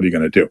what are you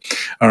going to do?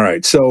 All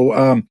right.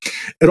 So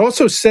it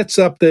also sets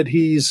up that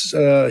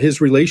his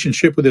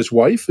relationship with his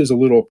wife is a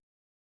little,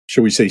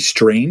 shall we say,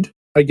 strained,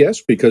 I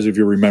guess, because if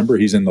you remember,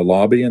 he's in the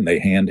lobby and they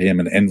hand him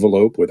an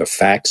envelope with a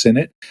fax in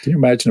it. Can you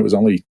imagine it was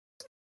only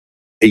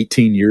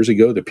 18 years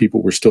ago that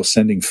people were still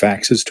sending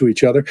faxes to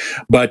each other?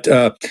 But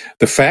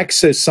the fax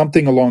says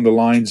something along the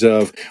lines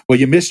of, well,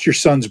 you missed your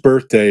son's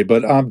birthday,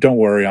 but don't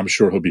worry, I'm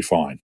sure he'll be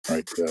fine,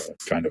 right?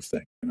 Kind of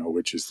thing,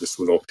 which is this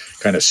little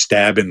kind of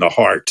stab in the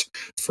heart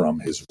from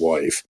his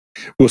wife.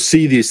 We'll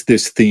see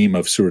this theme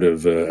of sort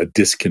of a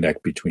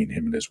disconnect between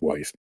him and his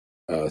wife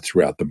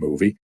throughout the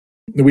movie.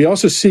 We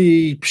also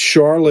see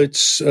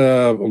Charlotte's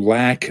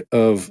lack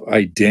of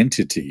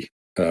identity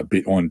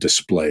be on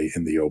display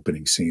in the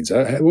opening scenes.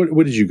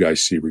 What did you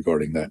guys see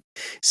regarding that?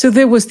 So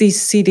there was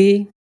this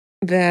CD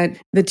that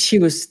she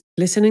was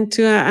listening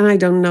to, and I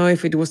don't know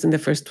if it was in the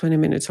first 20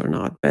 minutes or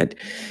not, but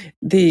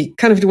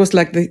it was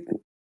like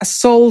a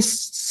soul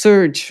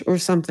surge or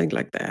something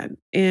like that.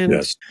 And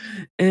yes.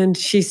 And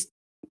she's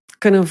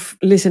kind of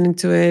listening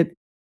to it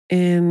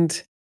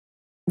and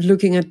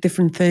looking at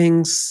different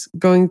things,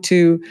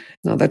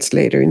 that's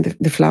later in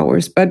the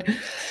flowers, but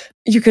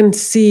you can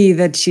see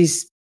that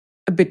she's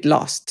a bit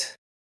lost,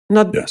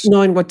 not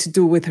knowing what to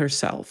do with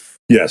herself.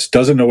 Yes,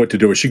 doesn't know what to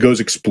do. She goes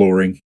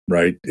exploring,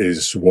 right?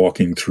 Is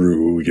walking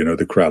through,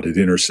 the crowded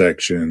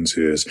intersections,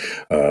 is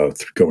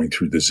going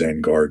through the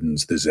Zen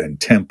gardens, the Zen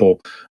temple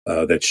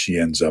that she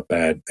ends up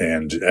at.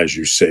 And as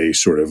you say,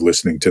 sort of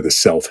listening to the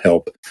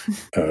self-help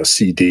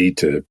CD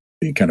to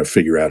kind of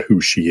figure out who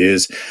she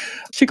is.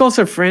 She calls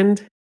her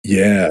friend.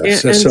 Yeah.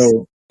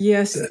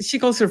 Yes, she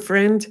calls her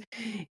friend.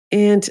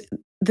 And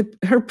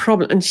her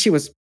problem, and she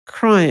was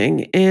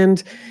crying,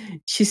 and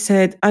she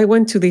said, I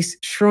went to this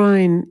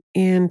shrine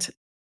and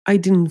I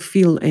didn't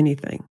feel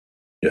anything.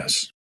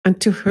 Yes. And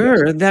to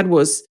her, that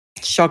was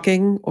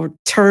shocking or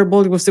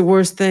terrible. It was the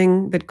worst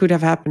thing that could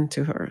have happened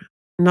to her,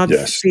 not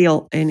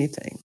feel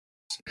anything.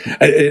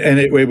 And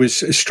it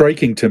was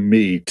striking to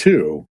me,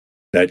 too,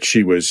 that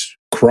she was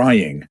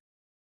crying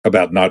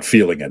about not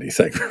feeling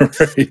anything,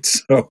 right?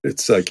 So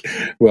it's like,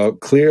 well,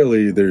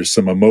 clearly there's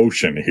some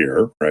emotion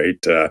here, right?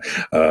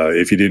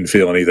 If you didn't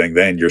feel anything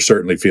then, you're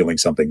certainly feeling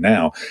something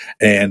now.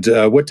 And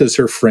what does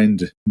her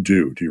friend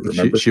do? Do you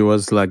remember? She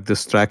was like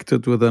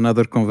distracted with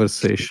another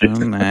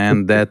conversation,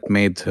 and that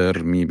made her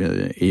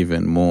maybe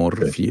even more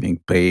feeling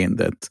pain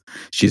that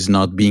she's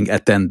not being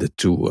attended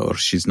to, or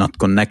she's not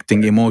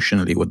connecting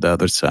emotionally with the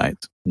other side.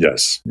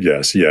 Yes.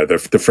 Yeah. The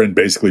friend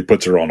basically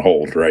puts her on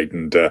hold, right?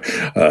 And,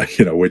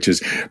 which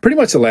is pretty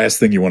much the last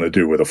thing you want to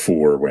do with a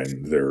 4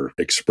 when they're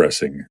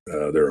expressing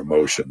their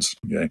emotions.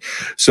 Okay.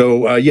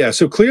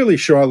 So clearly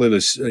Charlotte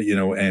is,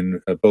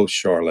 and both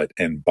Charlotte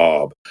and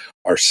Bob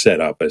are set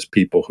up as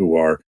people who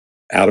are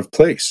out of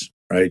place,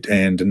 right?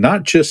 And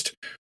not just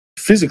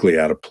physically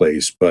out of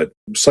place, but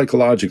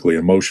psychologically,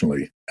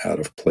 emotionally out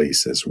of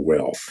place as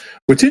well.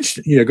 What's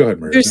interesting, go ahead,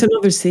 Maria. There's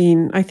another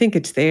scene, I think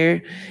it's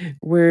there,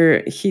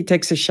 where he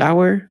takes a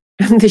shower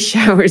and the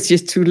shower is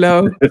just too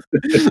low.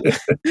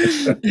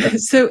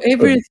 So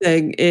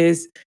everything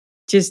is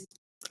just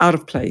out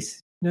of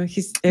place.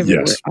 He's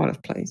everywhere out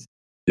of place.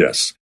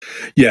 Yes.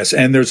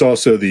 And there's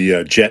also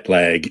the jet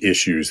lag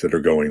issues that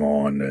are going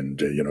on and,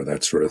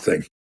 that sort of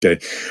thing.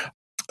 Okay.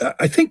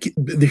 I think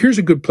here's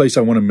a good place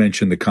I want to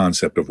mention the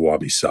concept of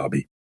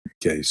wabi-sabi.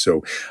 Okay,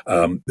 so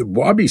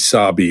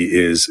wabi-sabi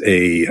is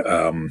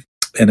an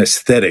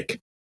aesthetic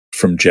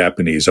from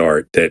Japanese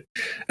art that,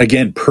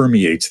 again,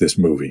 permeates this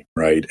movie,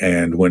 right?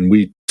 And when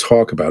we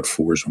talk about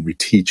 4s, when we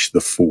teach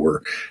the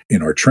 4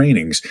 in our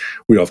trainings,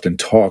 we often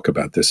talk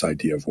about this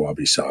idea of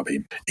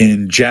wabi-sabi.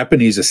 In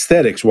Japanese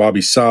aesthetics,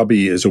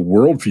 wabi-sabi is a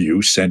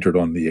worldview centered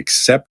on the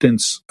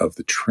acceptance of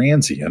the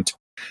transient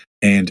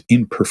and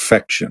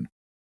imperfection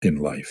in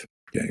life.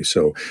 Okay,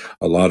 so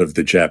a lot of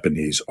the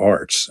Japanese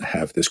arts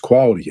have this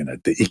quality in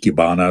it. The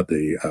ikebana,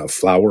 the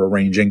flower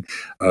arranging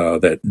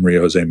that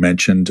Maria Jose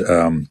mentioned,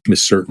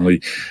 is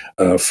certainly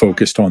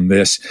focused on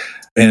this.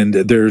 And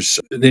there's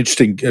an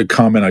interesting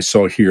comment I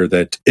saw here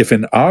that if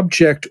an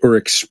object or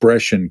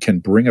expression can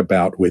bring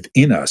about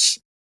within us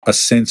a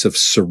sense of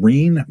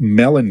serene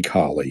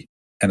melancholy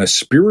and a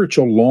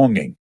spiritual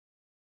longing,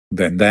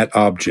 then that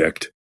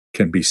object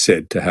can be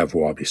said to have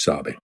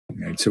wabi-sabi.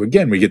 Right? So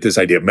again, we get this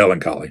idea of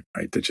melancholy,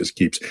 right, that just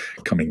keeps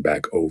coming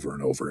back over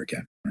and over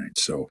again. Right.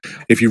 So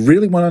if you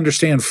really want to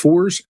understand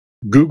 4s,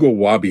 Google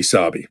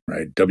wabi-sabi,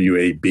 right?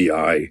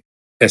 WABI-SABI,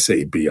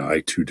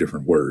 2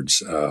 different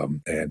words,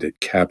 and it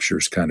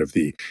captures kind of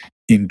the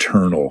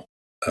internal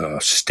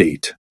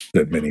state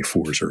that many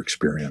 4s are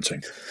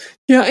experiencing.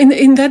 Yeah,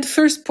 in that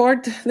first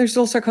part, there's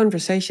also a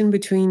conversation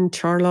between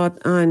Charlotte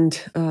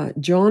and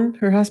John,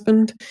 her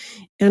husband,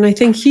 and I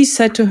think he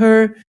said to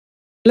her,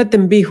 "Let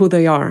them be who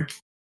they are."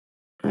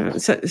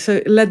 So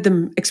let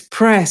them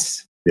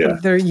express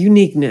their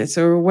uniqueness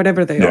or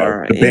whatever they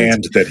are. The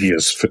band that he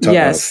is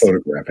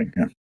photographing.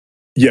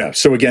 Yeah.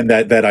 So again,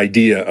 that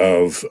idea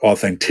of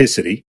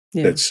authenticity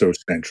that's so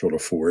central to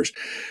 4s.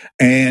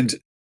 And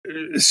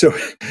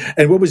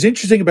what was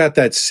interesting about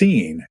that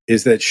scene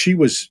is that she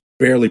was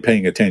barely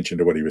paying attention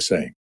to what he was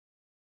saying.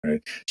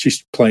 Right.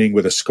 She's playing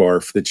with a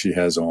scarf that she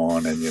has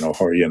on and,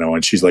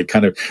 and she's like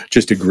kind of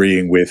just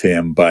agreeing with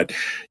him. But,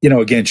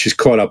 again, she's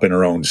caught up in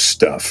her own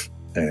stuff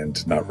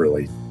and not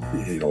really,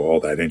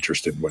 all that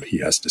interested in what he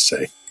has to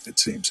say, it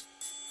seems.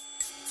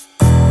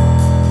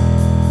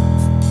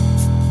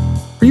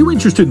 Are you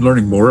interested in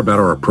learning more about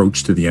our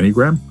approach to the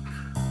Enneagram?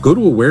 Go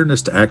to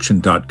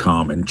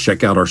awareness-to-action.com and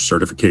check out our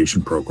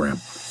certification program.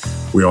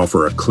 We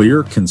offer a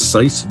clear,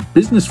 concise,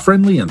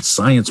 business-friendly, and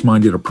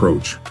science-minded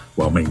approach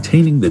while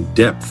maintaining the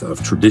depth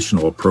of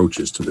traditional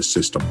approaches to the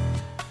system.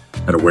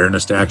 At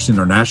Awareness to Action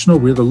International,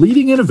 we're the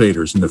leading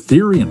innovators in the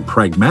theory and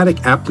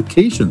pragmatic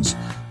applications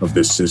of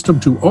this system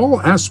to all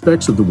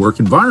aspects of the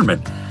work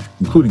environment,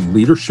 including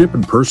leadership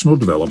and personal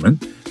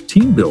development,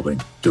 team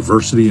building,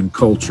 diversity and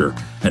culture,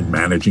 and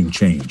managing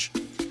change.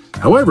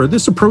 However,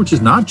 this approach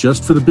is not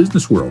just for the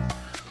business world.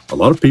 A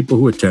lot of people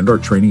who attend our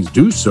trainings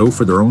do so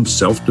for their own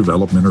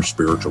self-development or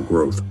spiritual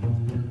growth.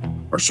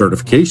 Our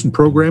certification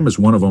program is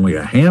one of only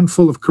a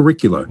handful of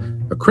curricula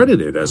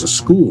accredited as a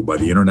school by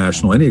the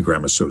International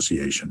Enneagram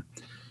Association.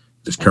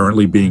 It is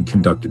currently being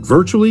conducted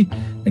virtually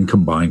and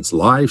combines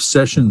live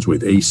sessions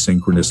with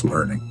asynchronous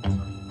learning.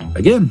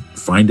 Again,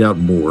 find out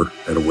more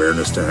at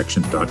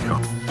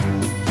awareness-to-action.com.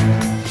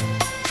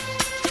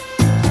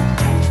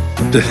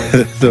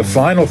 The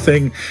final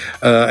thing,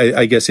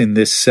 I guess, in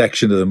this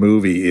section of the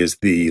movie is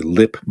the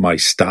lip my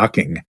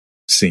stocking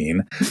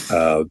scene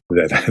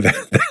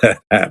that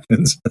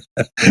happens.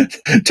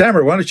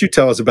 Tamer, why don't you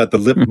tell us about the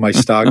lip my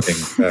stocking?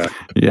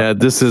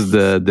 This is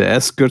the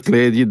escort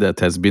lady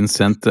that has been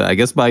sent, I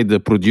guess, by the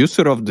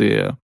producer of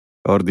the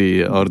or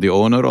the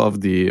owner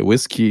of the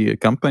whiskey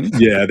company.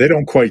 Yeah, they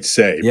don't quite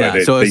say. Yeah,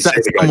 but so they it's say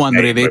the guy's someone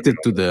name, related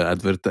but- to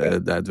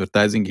the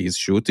advertising he's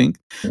shooting.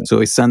 So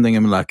he's sending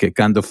him like a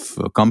kind of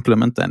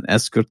compliment, an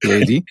escort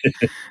lady,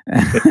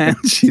 and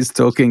she's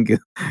talking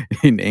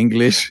in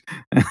English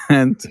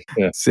and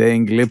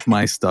saying "lip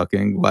my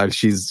stocking" while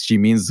she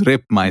means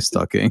 "rip my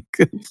stocking."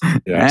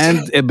 Yes.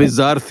 And a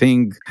bizarre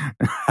thing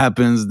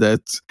happens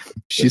that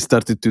she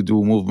started to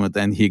do movement,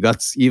 and he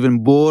got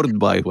even bored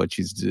by what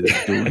she's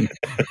doing,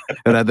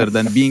 rather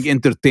than being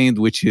entertained,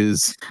 which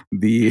is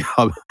the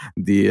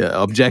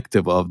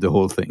objective of the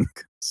whole thing.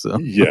 So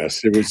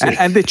Yes, it was.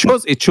 and it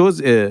shows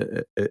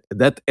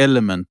that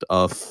element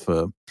of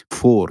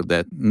Four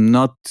that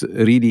not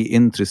really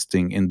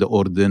interesting in the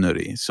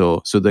ordinary.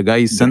 So the guy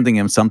is sending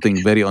him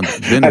something very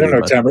ordinary. I don't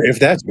know, Tamer, if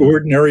that's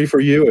ordinary for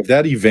you, if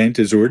that event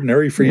is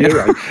ordinary for you,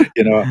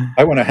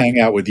 I want to hang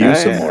out with you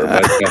some more.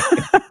 But,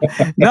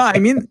 no, I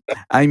mean,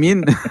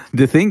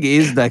 the thing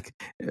is that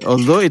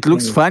although it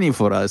looks funny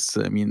for us,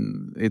 I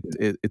mean,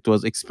 it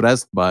was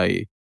expressed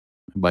by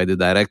the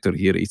director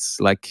here. It's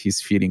like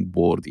he's feeling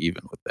bored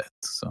even with that.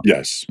 So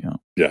yes,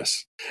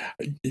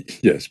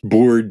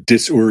 bored,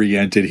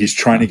 disoriented. He's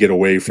trying to get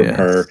away from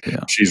her.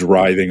 Yeah. She's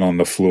writhing on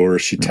the floor.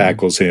 She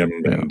tackles him,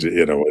 and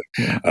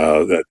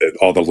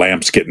all the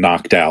lamps get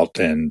knocked out,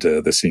 and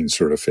the scene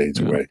sort of fades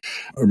away.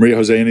 Maria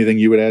Jose, anything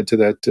you would add to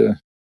that?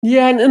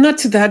 Yeah, and not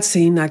to that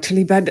scene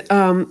actually, but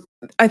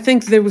I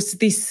think there was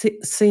this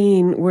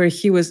scene where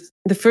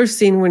the first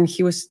scene when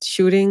he was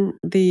shooting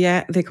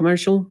the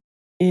commercial,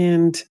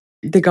 and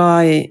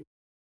the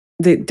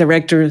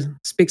director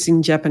speaks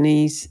in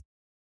Japanese,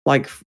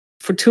 like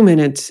for 2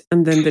 minutes,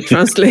 and then the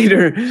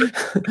translator,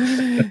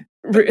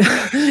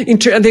 the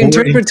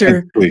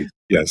interpreter,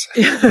 yes,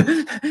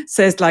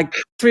 says like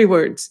 3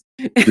 words,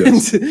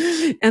 yes.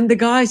 and the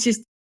guys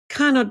just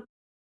cannot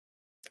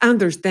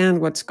understand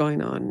what's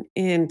going on.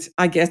 And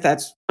I guess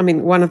that's,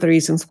 one of the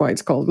reasons why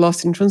it's called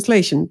Lost in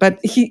Translation. But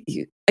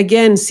he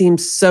again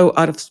seems so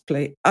out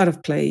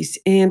of place,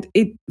 and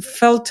it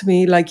felt to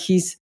me like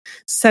he's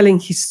selling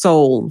his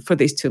soul for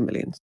these 2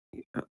 million,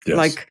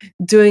 like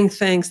doing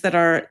things that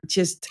are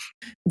just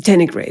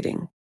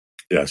denigrating.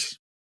 Yes.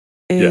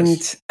 And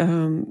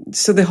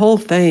so the whole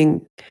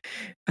thing,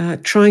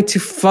 trying to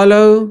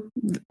follow,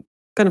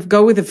 kind of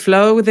go with the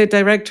flow with the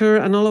director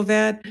and all of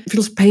that,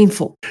 feels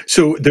painful.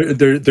 So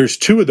there's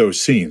 2 of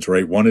those scenes,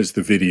 right? One is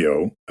the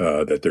video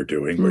that they're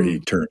doing where he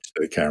turns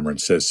to the camera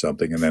and says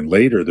something. And then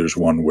later there's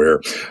one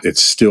where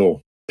it's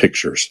still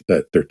pictures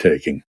that they're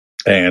taking.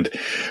 And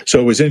so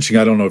it was interesting.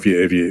 I don't know if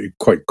you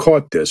quite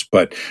caught this,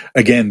 but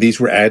again, these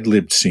were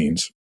ad-libbed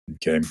scenes.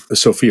 Okay.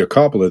 Sofia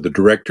Coppola, the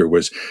director,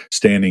 was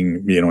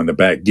standing, in the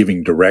back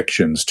giving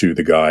directions to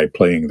the guy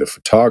playing the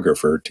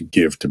photographer to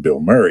give to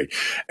Bill Murray.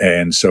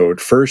 And so at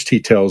first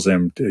he tells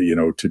them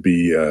to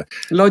be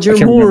Roger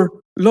Moore.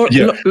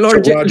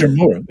 Roger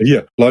Moore.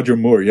 Yeah, Roger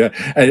Moore.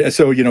 Yeah. And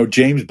so,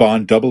 James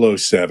Bond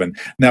 007.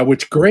 Now,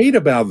 what's great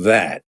about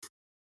that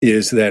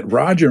is that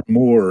Roger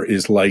Moore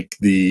is like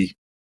the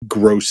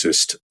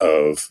grossest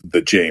of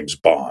the James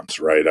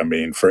Bonds, right?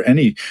 For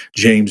any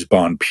James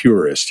Bond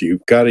purist,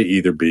 you've got to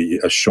either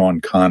be a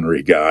Sean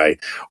Connery guy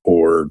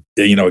or,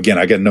 again,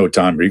 I got no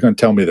time. Are you going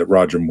to tell me that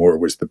Roger Moore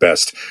was the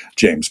best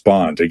James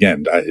Bond?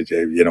 Again,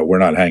 we're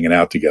not hanging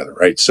out together,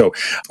 right? So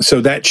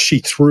that she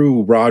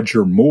threw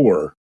Roger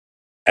Moore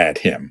at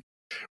him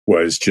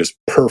was just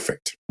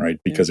perfect, right?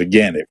 Because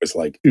again, it was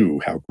like, ooh,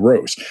 how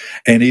gross.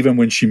 And even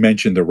when she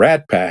mentioned the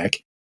Rat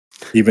Pack,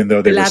 even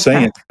though they were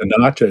saying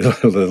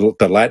Sinatra,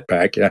 the Rat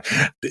Pack,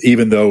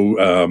 even though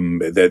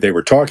they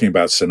were talking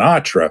about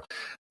Sinatra,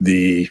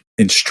 the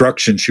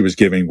instructions she was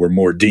giving were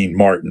more Dean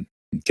Martin,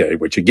 okay,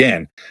 which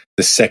again,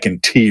 the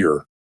second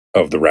tier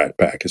of the Rat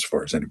Pack as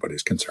far as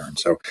anybody's concerned.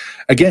 So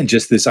again,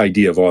 just this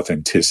idea of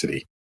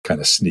authenticity kind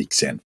of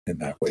sneaks in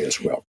that way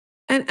as well.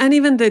 And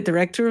even the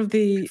director of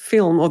the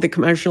film or the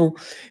commercial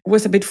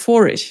was a bit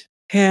fourish,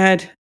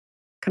 had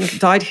kind of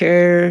dyed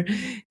hair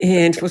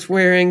and was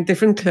wearing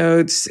different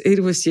clothes.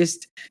 It was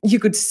just, you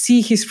could see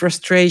his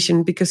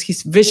frustration because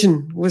his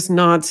vision was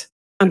not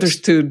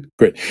understood.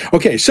 Great.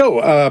 Okay,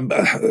 so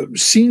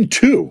scene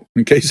 2.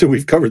 Okay, so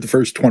we've covered the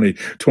first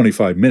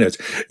 25 minutes.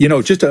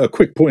 Just a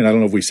quick point. I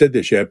don't know if we said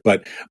this yet,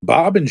 but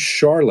Bob and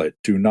Charlotte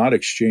do not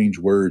exchange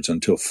words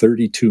until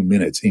 32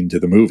 minutes into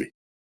the movie.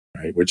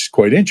 Right, which is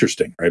quite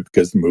interesting, right?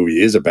 Because the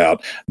movie is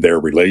about their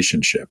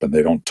relationship, and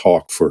they don't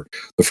talk for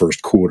the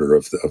first quarter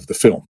of the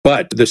film.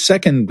 But the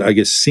second, I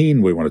guess,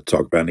 scene we want to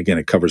talk about, and again,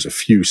 it covers a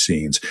few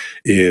scenes,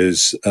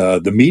 is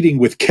the meeting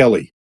with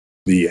Kelly,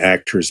 the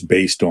actress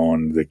based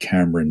on the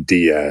Cameron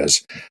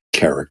Diaz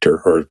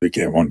character, or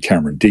on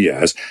Cameron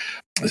Diaz.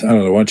 I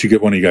don't know. Why don't you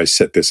get one of you guys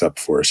set this up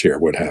for us here?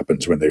 What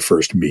happens when they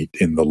first meet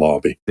in the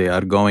lobby? They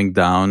are going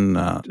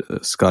down,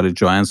 Scarlett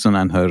Johansson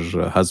and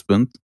her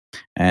husband.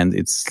 And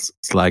it's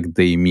like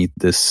they meet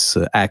this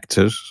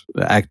actress,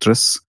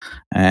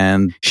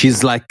 and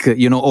she's like,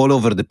 all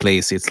over the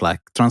place. It's like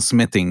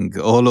transmitting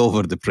all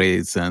over the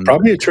place, and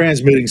probably a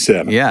transmitting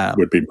 7. Yeah,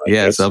 would be my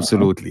yes, guess.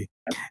 absolutely.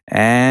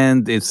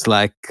 And it's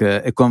like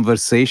a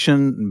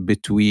conversation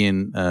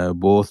between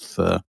both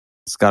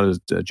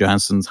Scarlett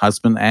Johansson's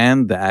husband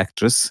and the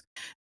actress.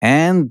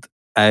 And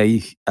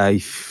I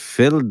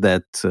feel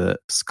that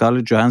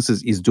Scarlett Johansson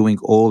is doing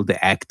all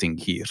the acting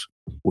here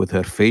with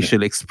her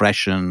facial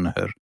expression,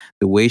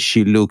 the way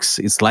she looks.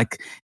 It's like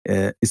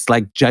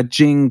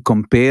judging,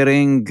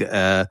 comparing,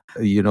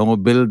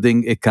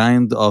 building a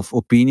kind of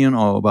opinion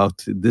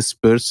about this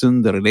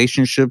person, the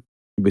relationship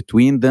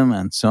between them,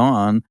 and so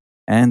on.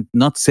 And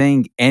not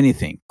saying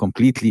anything,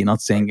 completely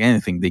not saying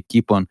anything. They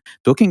keep on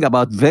talking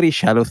about very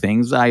shallow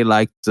things. I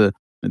like the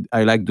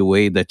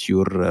way that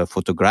you're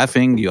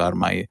photographing. You are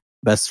my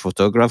best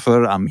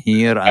photographer. I'm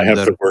here. I have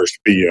the worst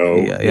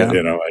BO.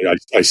 Yeah.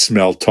 I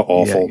smell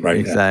awful right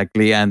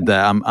exactly. now. And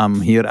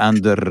I'm here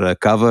under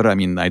cover. I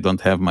mean, I don't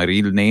have my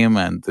real name,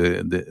 and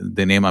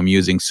the name I'm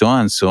using so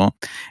and so.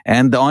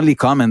 And the only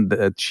comment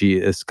that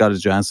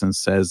Scarlett Johansson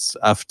says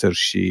after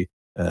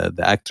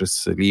the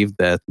actress leave,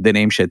 that the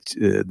name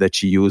that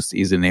she used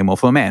is the name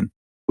of a man,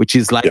 which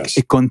is like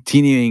a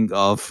continuing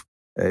of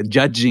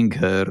judging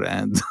her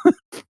and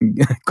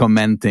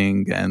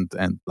commenting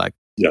and like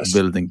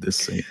building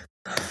this.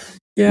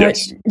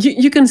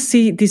 You can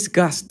see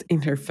disgust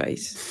in her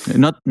face.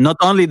 Not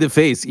only the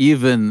face,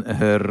 even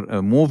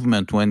her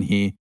movement when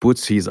he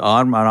puts his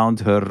arm around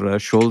her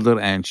shoulder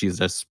and she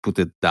just put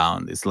it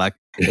down. It's like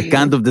a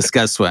kind of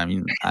disgust. I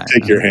mean,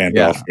 take your hand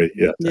off me.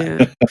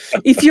 Yeah.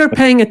 If you're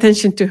paying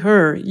attention to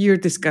her, you're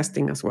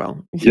disgusting as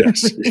well.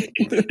 Yes.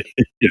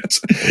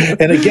 Yes.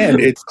 And again,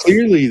 it's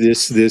clearly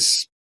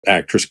this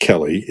actress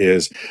Kelly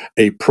is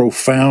a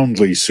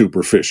profoundly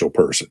superficial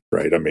person,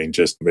 right? I mean,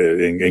 just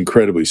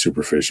incredibly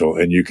superficial.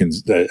 And you can,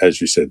 as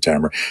you said,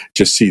 Tamer,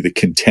 just see the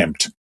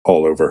contempt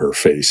all over her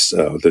face,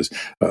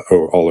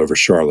 all over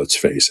Charlotte's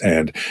face.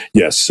 And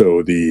yes,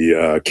 so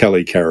the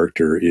Kelly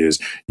character is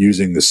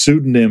using the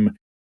pseudonym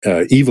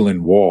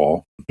Evelyn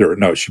Wall.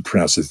 She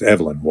pronounces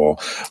Evelyn Wall,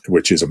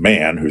 which is a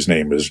man whose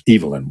name is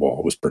Evelyn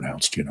Wall was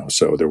pronounced,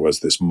 so there was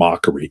this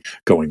mockery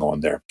going on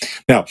there.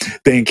 Now,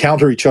 they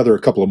encounter each other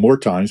a couple of more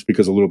times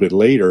because a little bit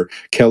later,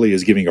 Kelly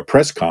is giving a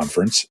press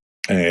conference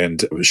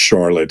and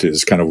Charlotte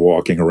is kind of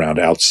walking around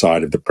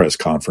outside of the press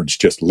conference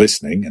just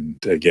listening. And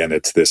again,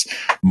 it's this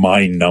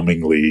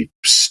mind-numbingly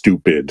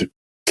stupid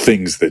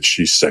things that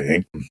she's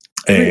saying.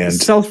 And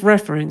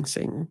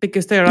self-referencing,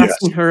 because they're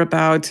asking her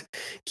about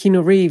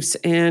Keanu Reeves,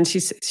 and she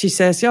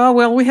says, "Oh,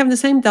 well, we have the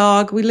same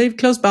dog, we live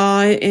close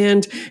by,"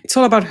 and it's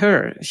all about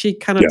her. She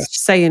cannot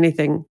say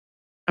anything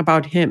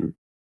about him.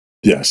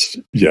 Yes.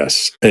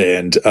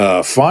 And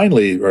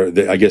finally,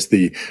 I guess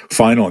the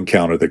final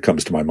encounter that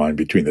comes to my mind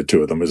between the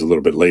two of them is a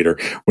little bit later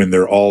when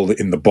they're all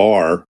in the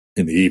bar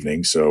in the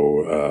evening.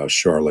 So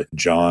Charlotte,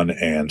 John,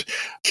 and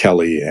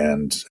Kelly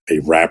and a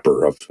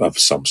rapper of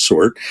some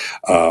sort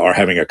are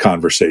having a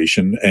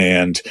conversation,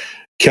 and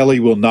Kelly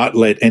will not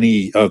let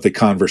any of the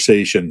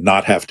conversation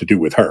not have to do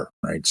with her,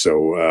 right?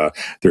 So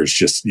there's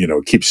just,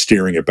 keeps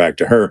steering it back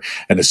to her.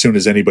 And as soon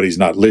as anybody's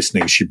not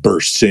listening, she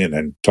bursts in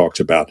and talks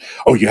about,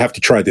 oh, you have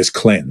to try this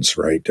cleanse,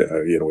 right?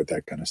 With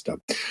that kind of stuff.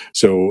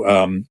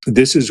 So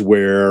this is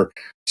where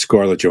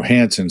Scarlett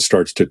Johansson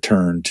starts to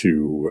turn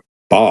to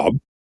Bob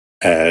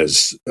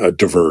as a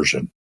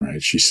diversion,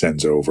 right? She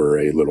sends over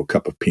a little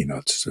cup of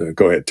peanuts.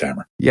 Go ahead,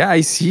 Tamer. Yeah,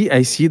 I see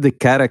the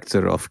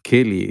character of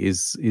Kelly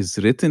is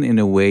written in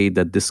a way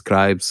that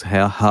describes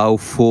how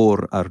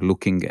four are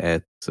looking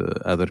at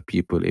other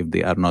people if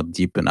they are not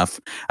deep enough.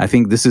 I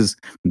think this is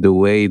the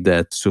way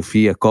that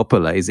Sofia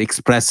Coppola is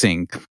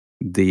expressing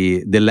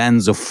the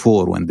lens of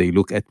four when they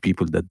look at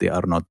people that they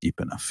are not deep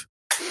enough.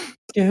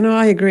 Yeah, no,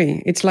 I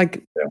agree. It's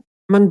like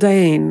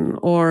mundane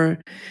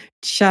or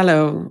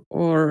shallow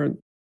or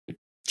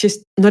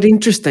just not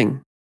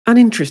uninteresting.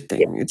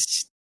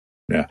 It's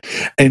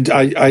and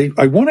I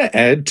want to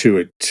add to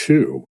it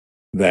too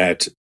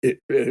that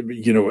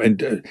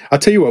and I'll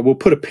tell you what, we'll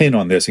put a pin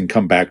on this and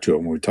come back to it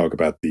when we talk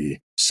about the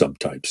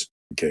subtypes,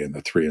 okay, and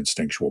the three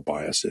instinctual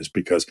biases,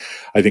 because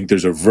I think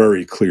there's a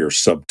very clear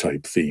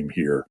subtype theme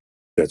here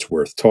that's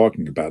worth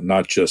talking about,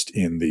 not just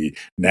in the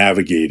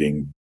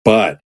navigating,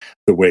 but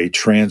the way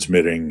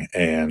transmitting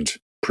and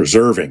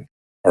preserving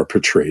are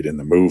portrayed in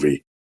the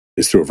movie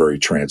is through a very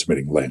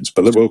transmitting lens.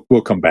 But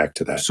we'll come back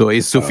to that. So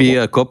is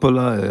Sofia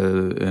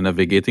Coppola a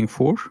navigating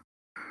four?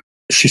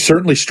 She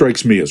certainly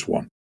strikes me as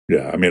one.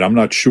 Yeah, I mean, I'm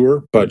not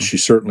sure, but she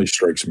certainly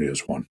strikes me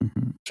as one.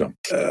 Mm-hmm. So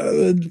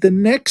the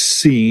next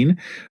scene,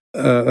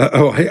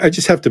 I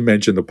just have to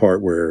mention the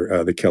part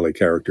where the Kelly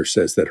character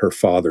says that her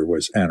father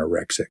was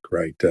anorexic,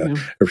 right?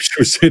 She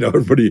was,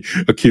 everybody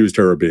accused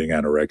her of being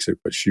anorexic,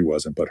 but she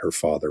wasn't, but her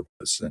father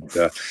was.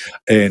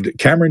 And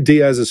Cameron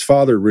Diaz's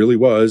father really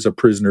was a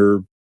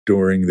prisoner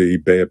during the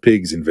Bay of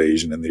Pigs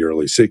invasion in the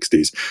early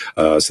 60s.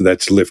 So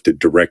that's lifted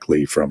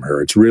directly from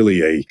her. It's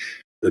really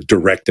a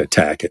direct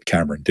attack at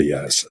Cameron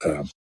Diaz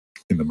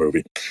in the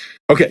movie.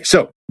 Okay,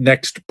 so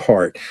next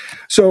part.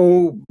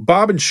 So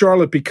Bob and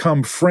Charlotte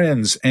become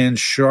friends, and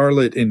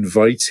Charlotte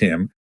invites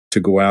him to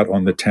go out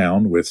on the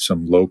town with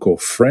some local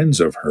friends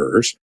of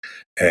hers.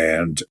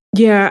 And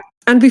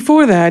and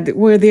before that,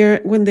 when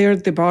they're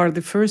at the bar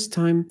the first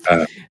time,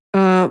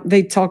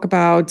 they talk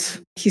about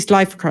his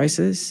life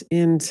crisis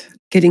and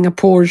getting a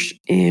Porsche,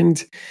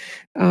 and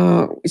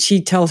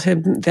she tells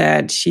him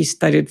that she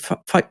studied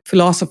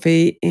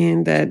philosophy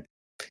and that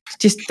she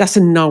just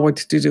doesn't know what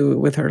to do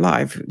with her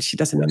life. She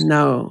doesn't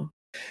know.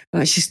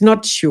 She's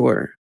not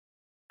sure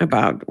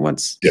about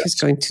what she's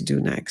going to do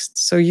next.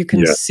 So you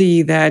can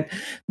see that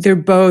they're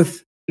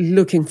both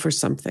looking for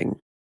something.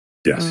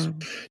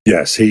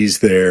 Yes, he's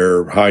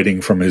there hiding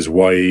from his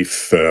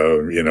wife,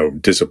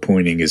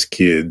 disappointing his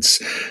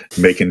kids,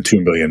 making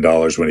 $2 million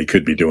when he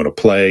could be doing a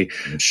play.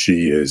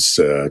 She is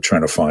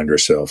trying to find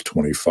herself,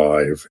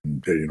 25,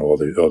 and all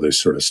this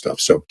sort of stuff.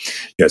 So,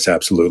 yes,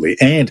 absolutely.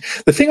 And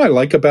the thing I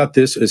like about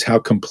this is how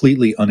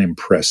completely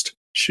unimpressed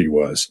she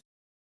was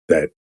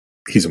that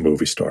he's a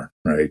movie star,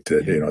 right?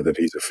 That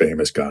he's a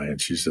famous guy,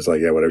 and she's just like,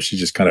 yeah, whatever. She's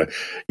just kind of,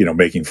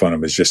 making fun of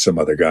him as just some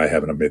other guy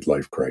having a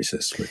midlife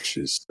crisis, which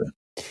is.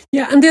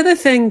 And the other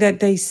thing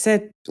that they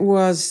said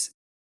was,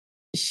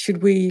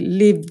 should we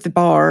leave the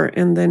bar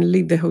and then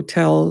leave the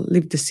hotel,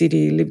 leave the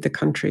city, leave the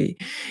country?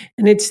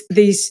 And it's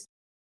this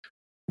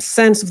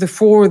sense of the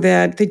four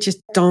that they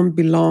just don't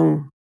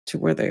belong to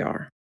where they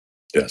are.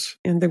 Yes.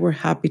 And they were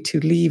happy to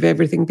leave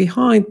everything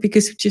behind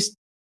because it just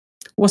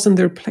wasn't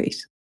their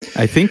place.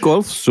 I think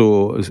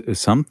also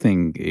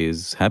something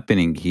is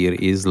happening here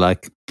is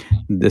like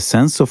the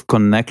sense of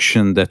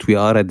connection that we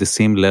are at the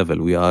same level,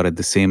 we are at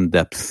the same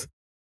depth.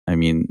 I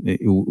mean,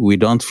 we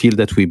don't feel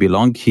that we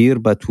belong here,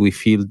 but we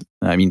feel,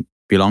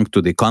 belong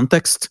to the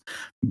context,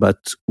 but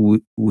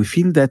we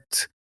feel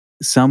that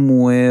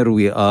somewhere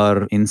we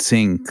are in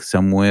sync,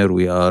 somewhere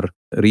we are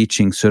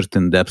reaching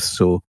certain depths.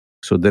 So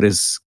there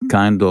is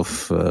kind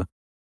of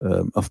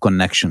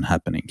connection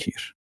happening here.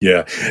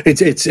 Yeah,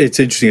 it's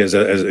interesting as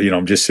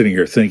I'm just sitting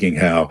here thinking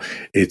how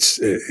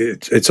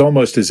it's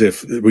almost as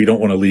if we don't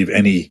want to leave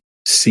any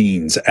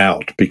scenes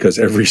out because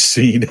every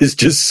scene is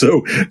just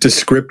so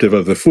descriptive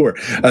of the four.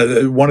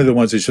 One of the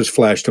ones that just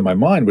flashed to my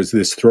mind was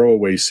this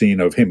throwaway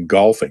scene of him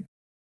golfing.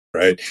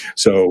 Right.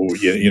 So,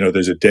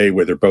 there's a day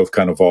where they're both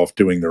kind of off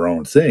doing their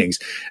own things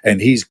and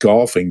he's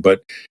golfing,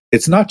 but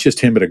it's not just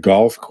him at a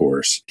golf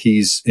course.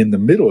 He's in the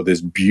middle of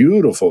this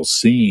beautiful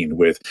scene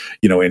with,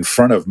 in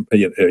front of,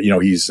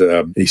 he's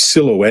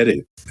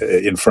silhouetted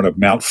in front of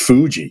Mount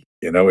Fuji.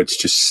 It's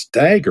just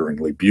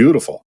staggeringly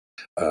beautiful.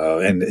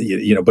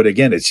 But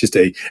again, it's just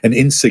an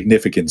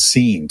insignificant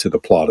scene to the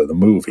plot of the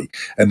movie.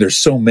 And there's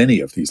so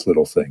many of these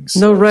little things.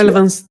 No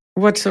relevance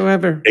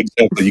whatsoever.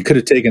 Exactly. You could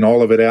have taken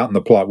all of it out and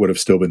the plot would have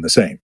still been the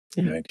same.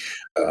 Yeah. Right?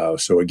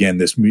 So again,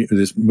 this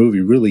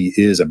movie really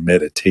is a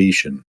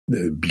meditation,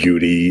 the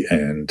beauty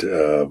and,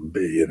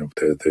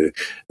 the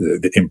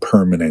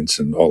impermanence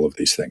and all of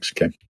these things.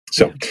 Okay.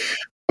 So,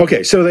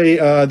 okay, so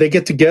they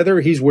get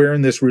together. He's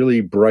wearing this really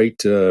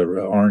bright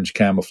orange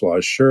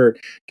camouflage shirt,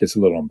 gets a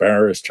little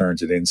embarrassed,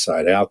 turns it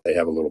inside out. They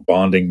have a little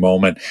bonding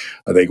moment.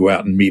 They go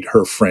out and meet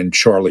her friend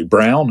Charlie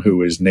Brown,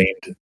 who is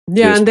named.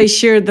 Yeah, and they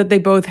shared that they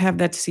both have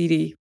that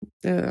CD,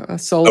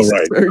 Soul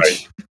Search.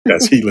 Right.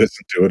 Yes, he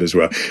listened to it as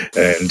well.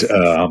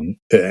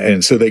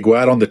 And so they go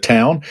out on the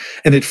town.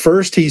 And at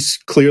first, he's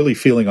clearly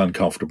feeling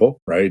uncomfortable,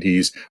 right?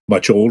 He's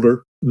much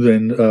older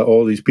than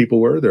all these people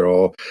were. They're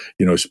all,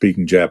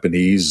 speaking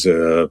Japanese,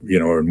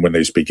 and when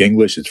they speak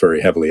English, it's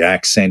very heavily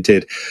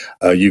accented.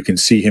 You can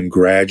see him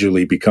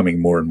gradually becoming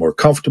more and more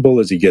comfortable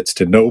as he gets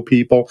to know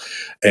people.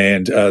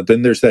 And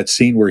then there's that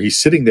scene where he's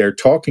sitting there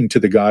talking to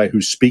the guy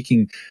who's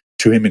speaking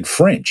to him in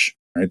French,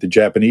 right? The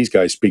Japanese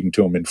guy speaking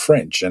to him in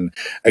French. And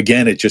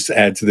again, it just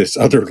adds this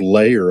other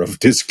layer of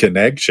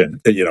disconnection,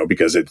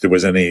 because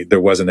there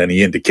wasn't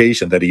any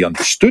indication that he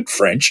understood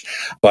French,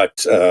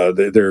 but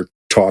they're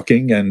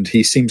talking and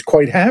he seems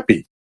quite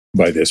happy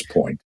by this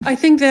point. I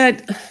think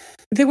that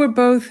they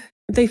both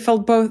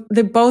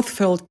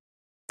felt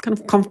kind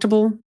of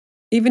comfortable,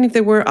 even if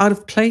they were out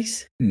of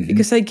place,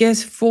 because I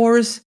guess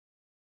fours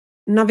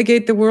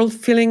navigate the world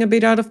feeling a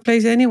bit out of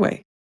place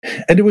anyway.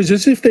 And it was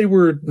as if they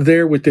were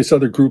there with this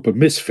other group of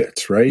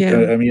misfits, right?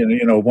 Yeah.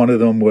 One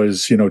of them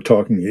was,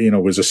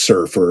 talking, was a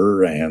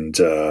surfer and,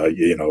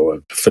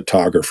 a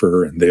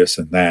photographer and this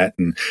and that.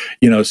 And,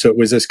 so it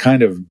was this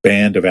kind of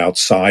band of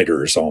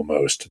outsiders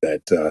almost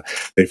that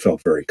they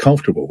felt very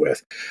comfortable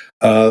with.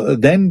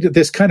 Then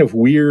this kind of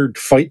weird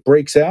fight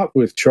breaks out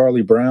with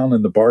Charlie Brown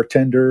and the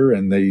bartender,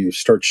 and they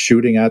start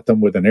shooting at them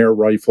with an air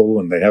rifle,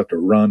 and they have to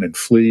run and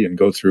flee and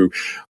go through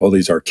all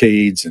these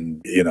arcades. And,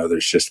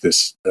 there's just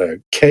this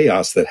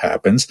chaos that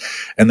happens,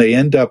 and they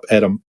end up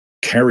at a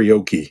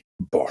karaoke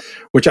bar,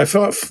 which I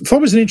thought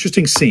was an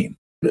interesting scene.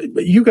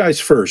 You guys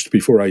first,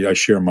 before I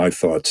share my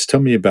thoughts. Tell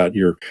me about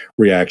your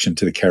reaction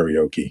to the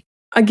karaoke.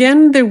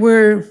 Again, they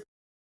were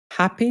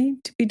happy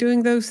to be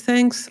doing those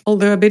things,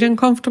 although a bit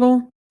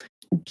uncomfortable.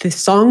 The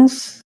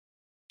songs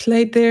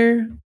played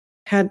there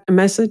had a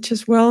message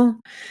as well.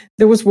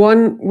 There was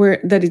one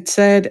that it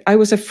said, "I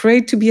was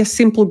afraid to be a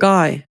simple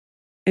guy."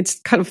 It's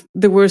kind of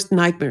the worst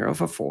nightmare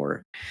of a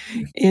four.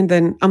 And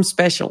then I'm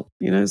special,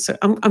 so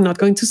I'm not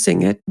going to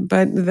sing it,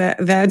 but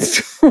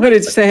that's what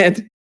it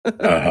said.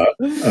 Yeah.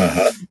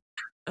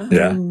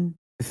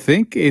 I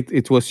think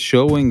it was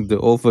showing the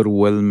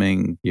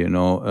overwhelming,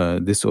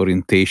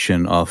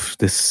 disorientation of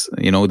this,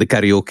 the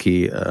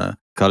karaoke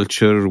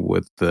culture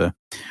with the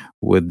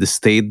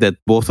state that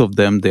both of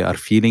them, they are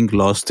feeling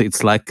lost.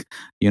 It's like,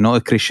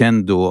 a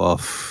crescendo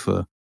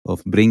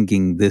of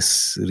bringing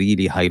this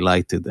really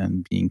highlighted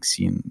and being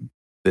seen,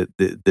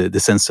 the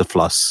sense of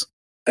loss.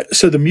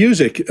 So the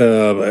music,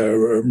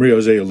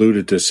 Marie-José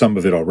alluded to some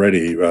of it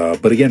already,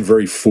 but again,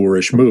 very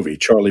four-ish movie.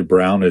 Charlie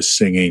Brown is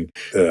singing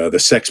the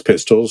Sex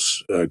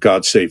Pistols,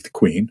 God Save the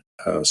Queen.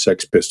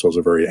 Sex Pistols,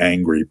 a very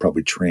angry,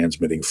 probably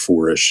transmitting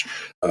four-ish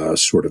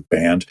sort of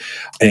band.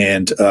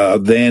 And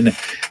then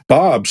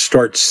Bob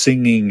starts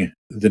singing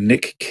the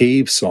Nick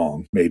Cave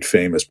song made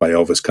famous by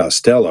Elvis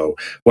Costello,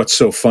 What's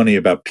So Funny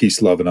About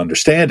Peace, Love, and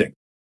Understanding?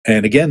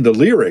 And again, the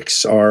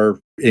lyrics are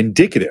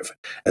indicative.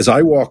 As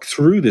I walk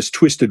through this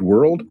twisted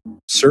world,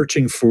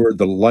 searching for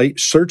light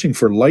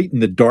in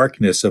the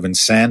darkness of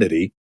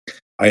insanity,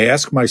 I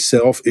ask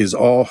myself, is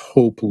all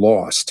hope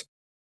lost?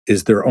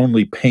 Is there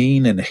only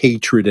pain and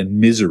hatred and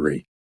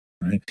misery?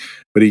 Right?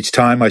 But each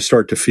time I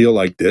start to feel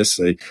like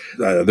this,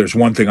 there's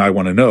one thing I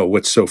want to know.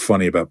 What's so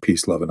funny about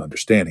peace, love, and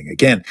understanding?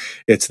 Again,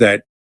 it's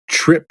that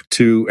trip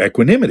to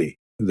equanimity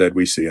that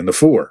we see in the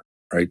four,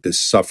 right? This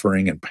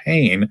suffering and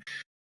pain.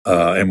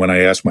 And when I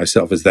ask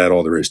myself, is that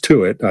all there is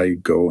to it? I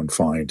go and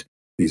find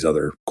these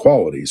other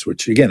qualities,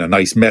 which, again, a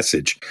nice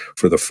message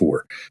for the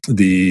four.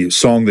 The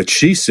song that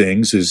she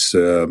sings is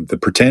The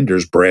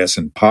Pretenders, Brass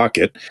in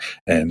Pocket.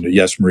 And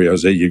yes,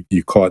 Marie-José,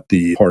 you caught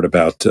the part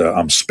about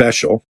I'm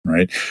special,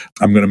 right?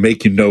 I'm going to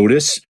make you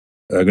notice.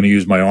 I'm going to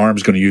use my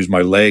arms, going to use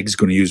my legs,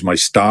 going to use my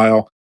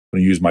style,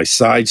 going to use my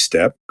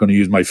sidestep, going to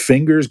use my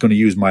fingers, going to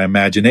use my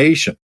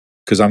imagination.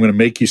 Because I'm going to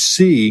make you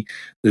see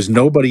there's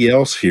nobody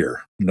else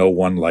here, no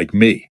one like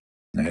me,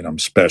 and I'm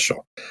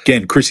special.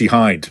 Again, Chrissie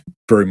Hynde,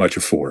 very much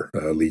a four,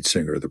 lead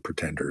singer of the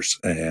Pretenders.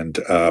 And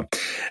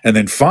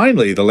then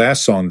finally, the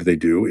last song that they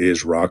do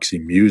is Roxy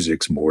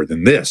Music's More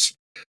Than This,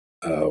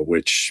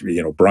 which,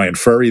 Brian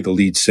Ferry, the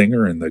lead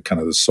singer and the kind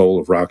of the soul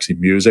of Roxy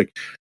Music,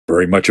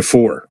 very much a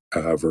four,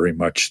 very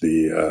much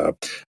the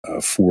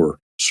four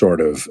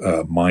sort of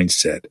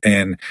mindset.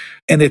 And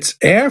it's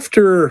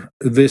after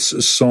this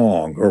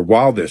song, or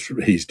while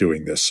he's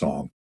doing this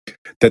song,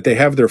 that they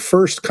have their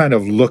first kind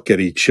of look at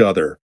each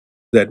other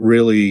that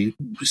really,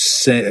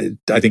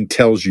 I think,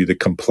 tells you the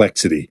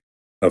complexity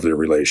of their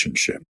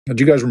relationship. Do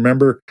you guys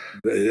remember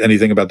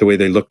anything about the way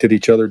they looked at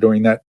each other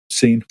during that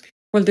scene?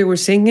 Well, they were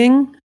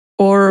singing,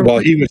 or... Well,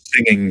 he was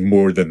singing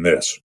More Than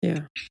This.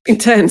 Yeah.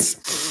 Intense.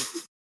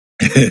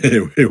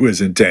 It was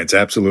intense.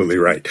 Absolutely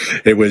right.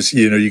 It was,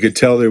 you could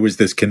tell there was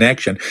this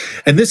connection.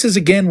 And this is,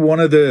 again, one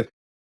of the,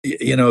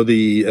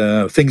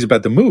 the things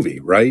about the movie,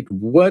 right?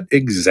 What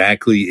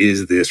exactly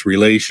is this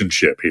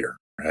relationship here,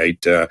 right?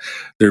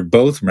 They're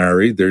both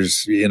married.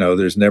 There's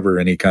never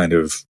any kind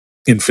of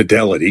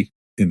infidelity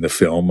in the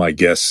film, I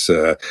guess,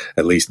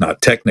 at least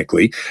not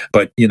technically.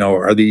 But,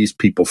 are these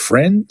people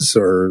friends,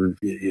 or,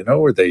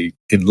 are they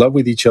in love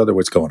with each other?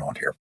 What's going on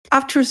here?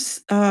 After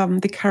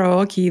the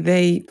karaoke,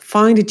 they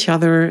find each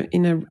other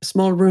in a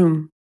small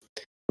room,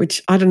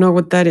 which I don't know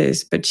what that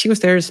is, but she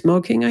was there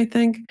smoking, I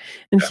think,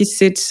 and he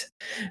sits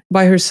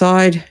by her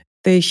side.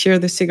 They share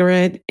the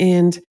cigarette,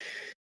 and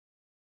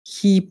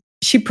she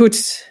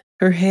puts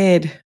her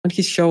head on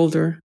his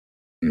shoulder,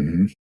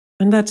 and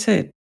that's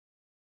it.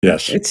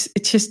 Yes, it's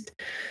just,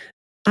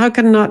 how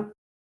can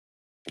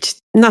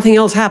nothing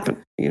else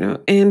happen,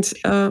 and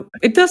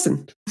it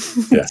doesn't.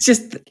 It's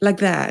just like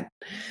that.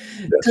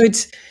 Yes. So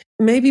it's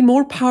maybe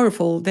more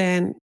powerful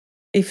than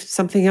if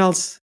something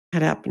else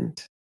had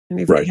happened,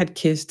 and if they had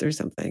kissed or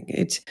something.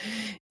 It's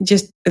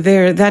just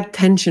that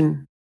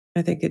tension.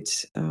 I think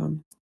it's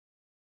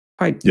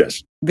quite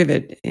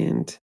vivid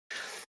and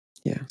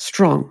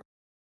strong.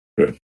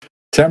 Good.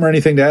 Tamer,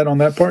 anything to add on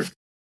that part?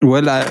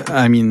 Well,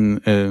 I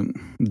mean,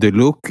 the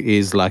look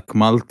is like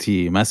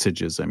multi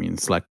messages. I mean,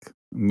 it's like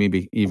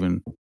maybe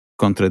even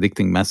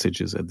contradicting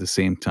messages at the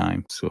same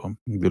time. So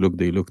the look,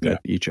 they looked at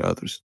each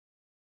other's.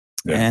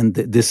 Yeah. And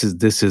this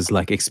is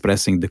like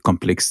expressing the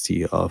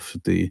complexity of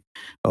the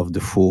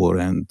four,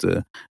 and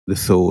the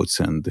thoughts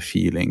and the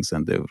feelings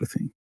and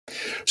everything.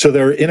 So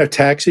they're in a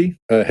taxi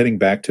heading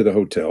back to the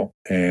hotel,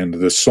 and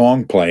the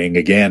song playing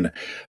again.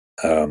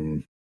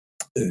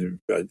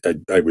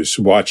 I was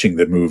watching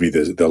the movie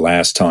the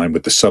last time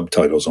with the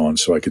subtitles on,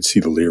 so I could see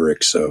the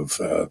lyrics of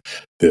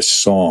this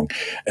song,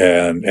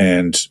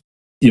 and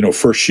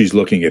first she's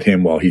looking at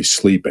him while he's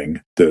sleeping.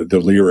 The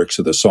lyrics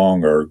of the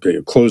song are,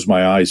 close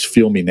my eyes,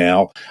 feel me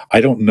now. I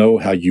don't know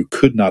how you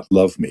could not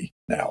love me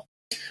now.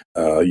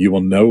 You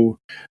will know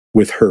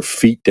with her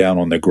feet down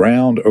on the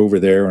ground over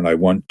there, and I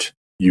want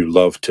you,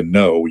 love, to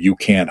know you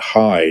can't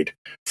hide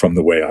from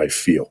the way I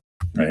feel.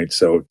 Right?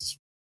 So it's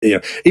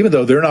even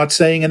though they're not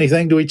saying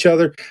anything to each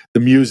other, the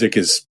music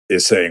is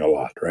saying a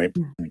lot, right?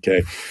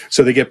 Okay.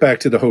 So they get back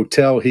to the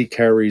hotel. He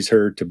carries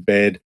her to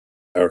bed,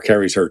 or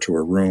carries her to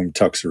her room,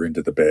 tucks her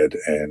into the bed,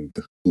 and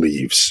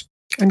leaves.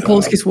 And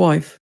calls his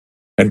wife.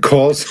 And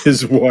calls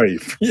his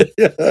wife.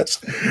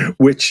 Yes.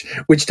 Which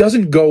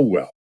doesn't go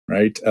well,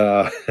 right?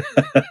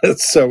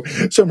 So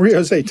Maria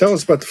Jose, tell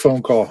us about the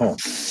phone call home.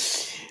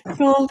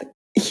 Well,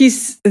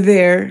 he's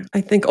there,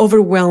 I think,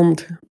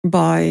 overwhelmed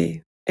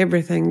by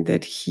everything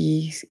that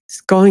he's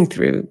going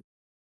through.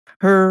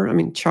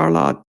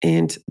 Charlotte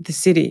and the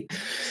city.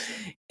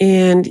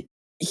 And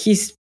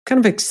he's kind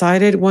of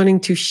excited, wanting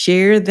to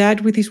share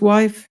that with his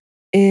wife.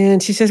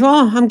 And she says,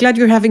 well, I'm glad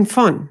you're having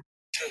fun.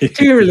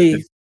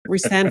 Clearly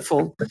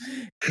resentful.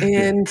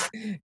 And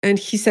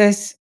he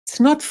says, it's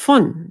not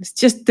fun. It's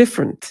just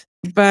different.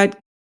 But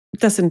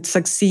doesn't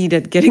succeed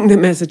at getting the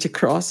message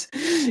across.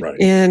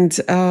 Right.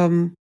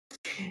 And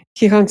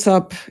he hangs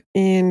up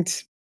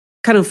and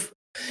kind of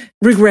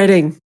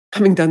regretting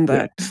having done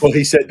that. Well,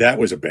 he said that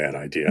was a bad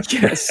idea.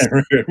 Yes.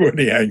 When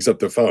he hangs up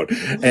the phone.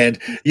 And,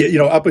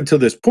 up until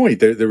this point,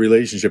 the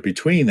relationship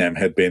between them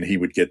had been he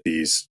would get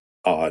these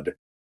odd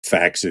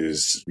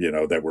faxes,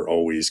 that were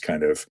always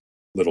kind of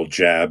little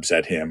jabs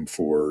at him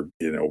for,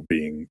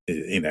 being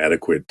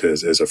inadequate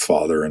as a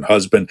father and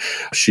husband.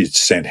 She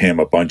sent him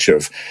a bunch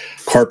of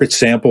carpet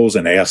samples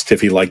and asked if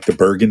he liked the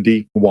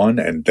burgundy one,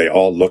 and they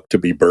all looked to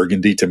be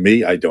burgundy to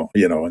me. I don't,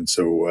 and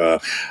so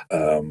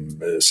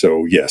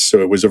yes,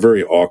 so it was a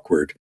very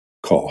awkward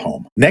call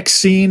home. Next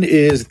scene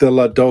is the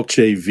La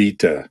Dolce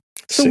Vita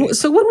scene.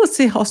 So what was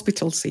the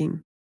hospital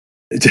scene?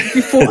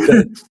 Before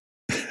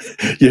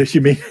Yeah,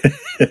 you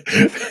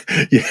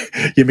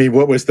mean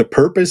what was the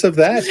purpose of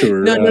that?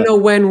 Or, no.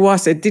 When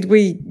was it? Did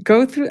we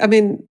go through?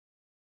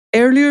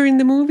 Earlier in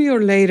the movie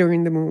or later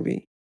in the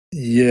movie?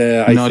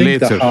 Yeah, I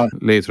think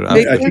later.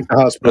 I think the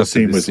hospital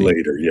scene was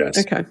later. Yes.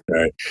 Okay.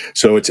 Right.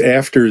 So it's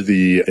after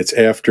the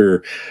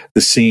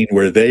scene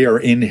where they are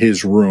in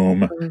his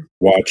room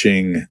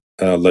watching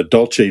La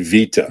Dolce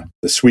Vita,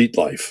 The Sweet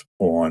Life,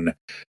 on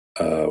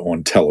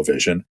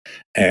television,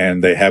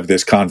 and they have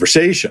this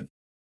conversation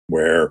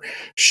where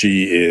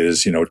she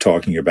is,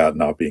 talking about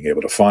not being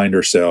able to find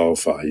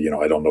herself. I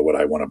don't know what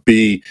I want to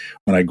be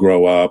when I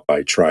grow up.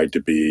 I tried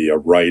to be a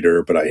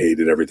writer, but I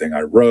hated everything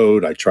I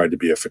wrote. I tried to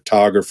be a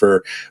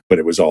photographer, but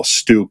it was all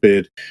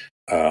stupid.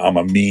 I'm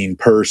a mean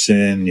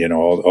person,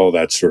 all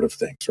that sort of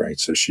things, right?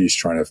 So she's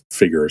trying to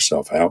figure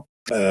herself out.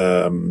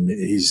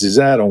 He says,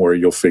 don't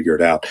worry, you'll figure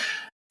it out.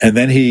 And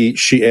then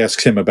she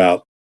asks him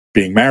about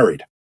being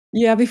married.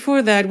 Yeah,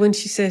 before that, when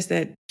she says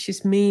that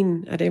she's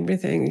mean at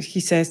everything,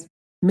 he says,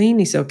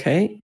 mean is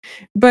okay,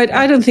 but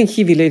I don't think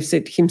he believes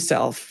it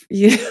himself.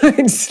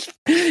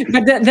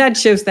 But that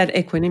shows that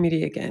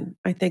equanimity again.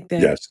 I think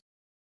that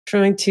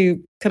trying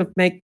to kind of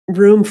make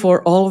room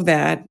for all of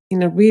that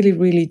in a really,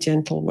 really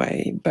gentle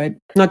way, but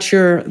not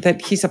sure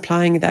that he's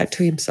applying that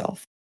to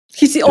himself.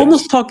 He's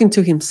almost talking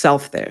to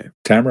himself there.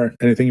 Tamer,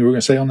 anything you were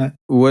going to say on that?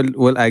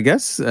 Well, I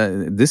guess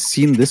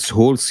this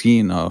whole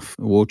scene of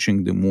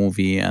watching the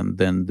movie and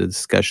then the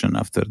discussion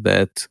after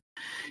that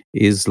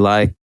is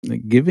like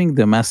giving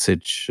the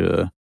message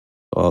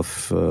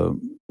of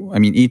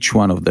each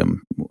one of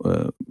them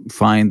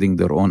finding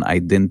their own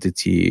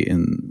identity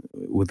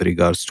with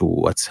regards to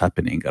what's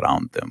happening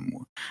around them.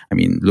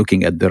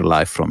 Looking at their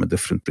life from a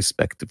different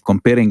perspective,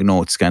 comparing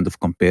notes.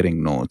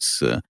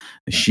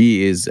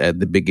 She is at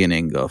the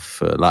beginning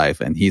of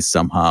life and he's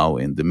somehow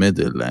in the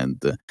middle,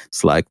 and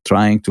it's like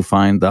trying to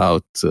find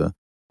out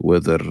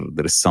whether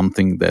there is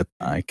something that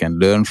I can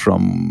learn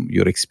from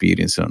your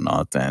experience or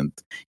not, and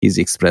he's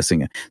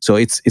expressing it. So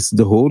it's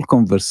the whole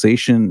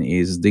conversation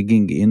is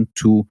digging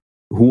into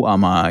who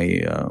am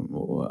I,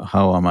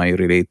 how am I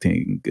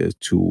relating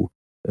to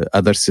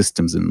other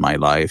systems in my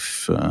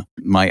life,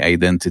 my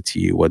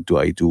identity, what do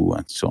I do,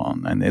 and so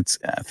on. And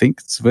I think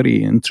it's a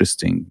very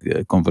interesting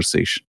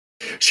conversation.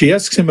 She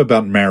asks him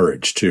about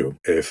marriage, too,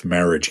 if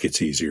marriage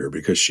gets easier,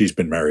 because she's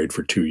been married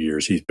for 2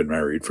 years. He's been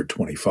married for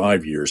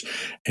 25 years.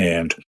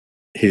 And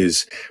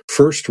his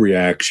first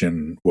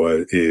reaction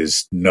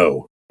is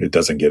no, it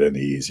doesn't get any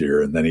easier.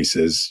 And then he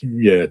says,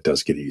 yeah, it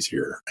does get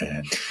easier.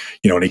 And,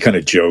 and he kind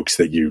of jokes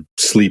that you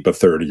sleep a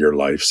third of your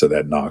life. So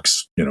that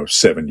knocks,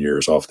 7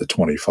 years off the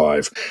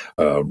 25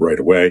 right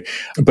away.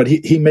 But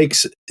he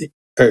makes,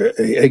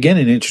 again,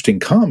 an interesting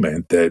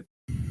comment that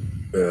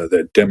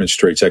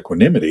demonstrates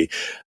equanimity.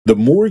 The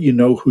more you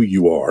know who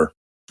you are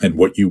and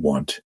what you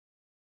want,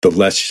 the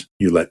less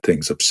you let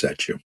things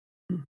upset you.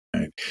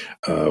 Right?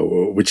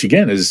 Which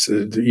again is,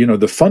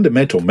 the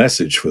fundamental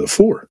message for the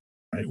Four.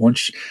 Right?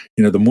 Once,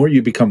 the more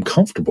you become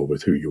comfortable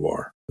with who you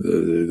are,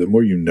 the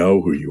more you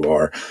know who you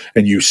are,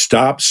 and you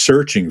stop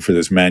searching for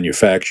this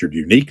manufactured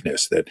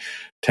uniqueness that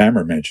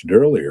Tamer mentioned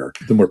earlier,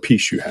 the more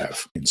peace you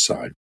have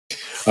inside.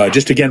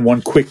 Just again,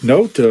 one quick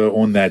note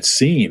on that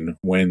scene.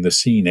 When the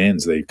scene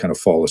ends, they kind of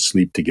fall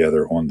asleep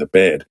together on the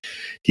bed.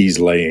 He's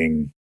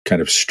laying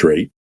kind of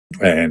straight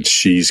and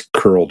she's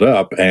curled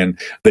up, and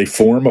they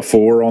form a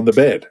four on the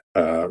bed.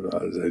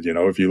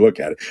 If you look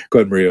at it. Go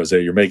ahead, Maria Jose,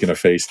 you're making a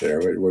face there.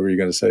 What were you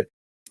going to say?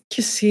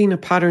 Just seeing a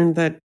pattern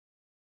that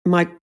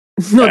might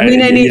not mean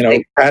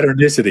anything.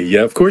 Patternicity.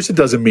 Yeah, of course it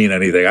doesn't mean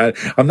anything.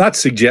 I'm not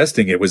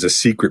suggesting it was a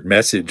secret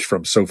message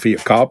from Sofia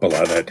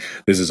Coppola that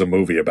this is a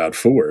movie about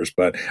fours,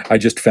 but I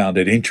just found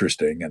it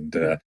interesting, and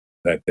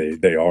that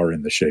they are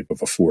in the shape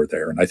of a four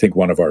there. And I think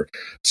one of our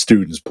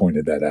students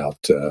pointed that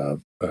out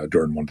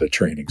during one of the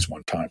trainings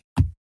one time.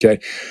 Okay.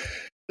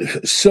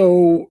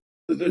 So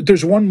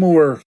there's one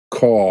more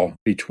call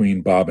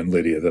between Bob and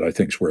Lydia that I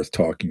think is worth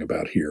talking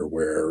about here,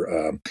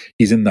 where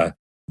he's in the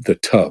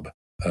tub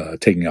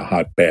taking a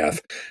hot bath,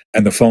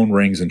 and the phone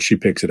rings, and she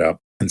picks it up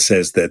and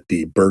says that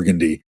the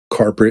burgundy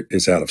carpet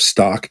is out of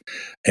stock,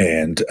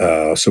 and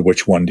so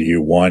which one do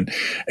you want?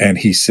 And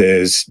he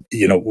says,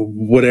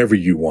 whatever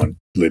you want,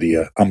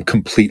 Lydia, I'm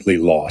completely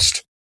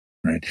lost.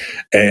 Right.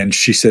 And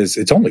she says,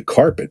 it's only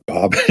carpet,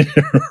 Bob.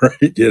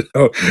 Right.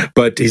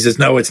 But he says,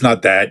 no, it's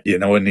not that,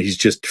 and he's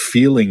just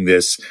feeling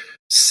this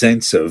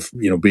sense of,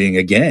 being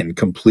again,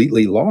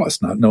 completely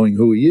lost, not knowing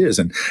who he is.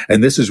 And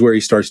this is where he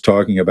starts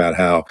talking about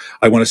how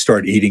I want to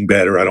start eating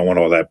better. I don't want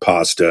all that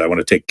pasta. I want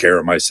to take care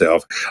of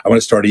myself. I want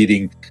to start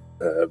eating,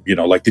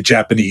 like the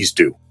Japanese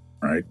do.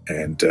 Right.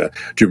 And do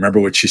you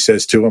remember what she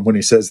says to him when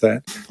he says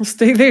that? Well,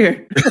 stay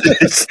there.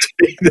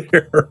 Stay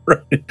there.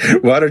 Right.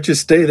 Why don't you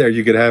stay there?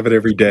 You could have it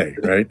every day.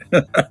 Right.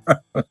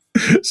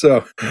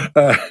 So,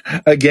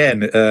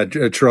 again,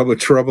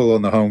 trouble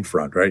on the home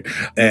front. Right.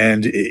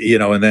 And,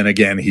 and then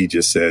again, he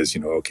just says,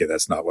 okay,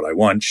 that's not what I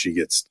want.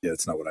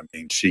 That's not what I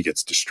mean. She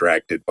gets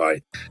distracted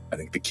by, I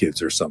think, the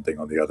kids or something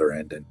on the other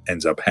end, and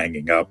ends up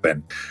hanging up.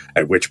 And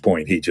at which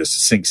point he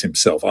just sinks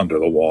himself under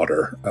the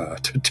water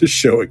to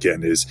show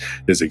again his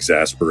exasperation.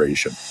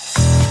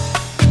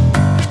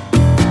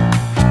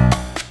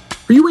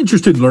 Are you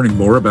interested in learning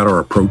more about our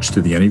approach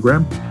to the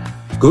Enneagram?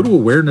 Go to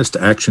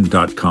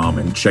awareness-to-action.com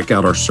and check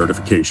out our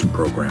certification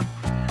program.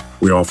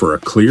 We offer a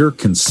clear,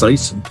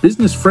 concise,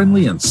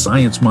 business-friendly, and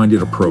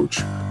science-minded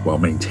approach while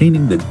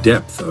maintaining the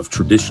depth of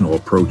traditional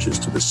approaches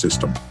to the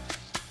system.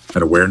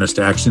 At Awareness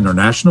to Action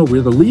International,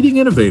 we're the leading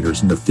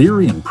innovators in the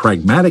theory and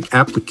pragmatic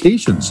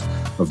applications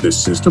of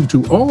this system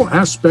to all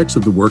aspects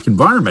of the work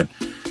environment,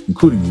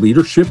 including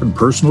leadership and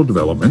personal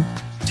development,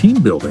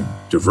 team building,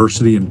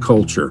 diversity and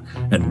culture,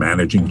 and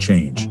managing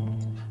change.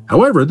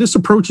 However, this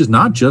approach is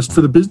not just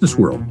for the business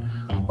world.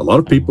 A lot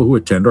of people who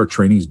attend our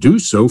trainings do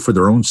so for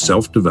their own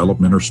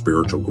self-development or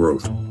spiritual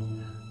growth.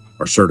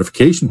 Our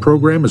certification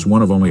program is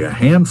one of only a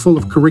handful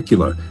of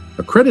curricula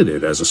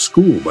accredited as a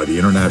school by the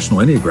International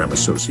Enneagram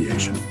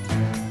Association.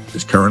 It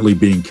is currently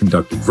being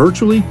conducted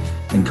virtually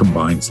and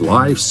combines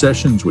live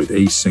sessions with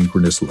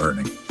asynchronous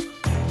learning.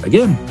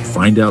 Again,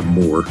 find out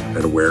more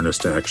at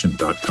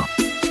awareness-to-action.com.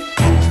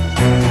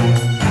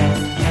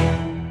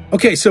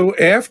 Okay, so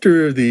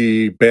after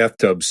the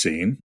bathtub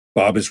scene,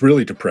 Bob is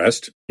really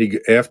depressed.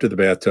 After the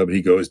bathtub,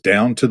 he goes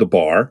down to the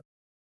bar.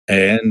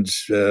 And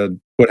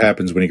what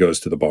happens when he goes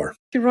to the bar?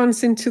 He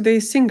runs into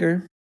the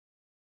singer.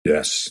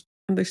 Yes.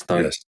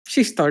 And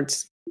she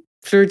starts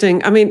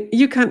flirting. I mean,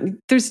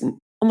 there's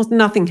almost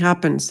nothing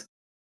happens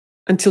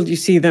until you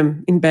see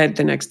them in bed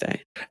the next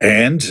day.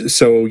 And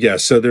so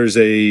there's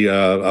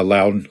a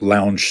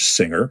lounge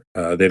singer.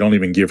 They don't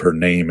even give her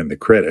name in the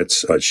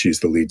credits, but she's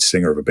the lead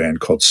singer of a band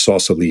called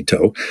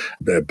Sausalito.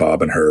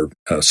 Bob and her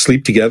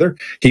sleep together.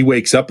 He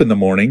wakes up in the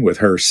morning with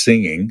her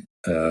singing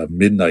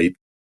midnight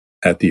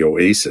at the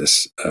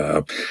Oasis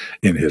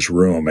in his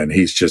room, and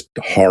he's just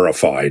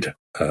horrified.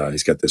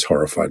 He's got this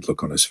horrified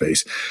look on his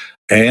face.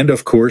 And,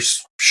 of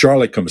course,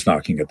 Charlotte comes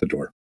knocking at the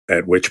door.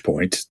 At which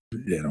point,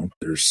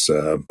 there's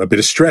a bit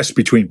of stress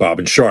between Bob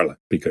and Charlotte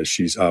because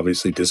she's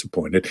obviously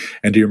disappointed.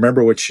 And do you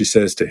remember what she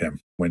says to him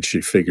when she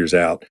figures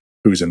out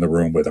who's in the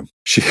room with him?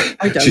 She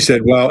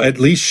said, well, at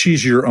least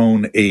she's your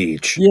own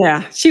age.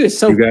 Yeah, she was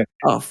so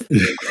off.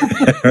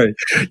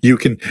 You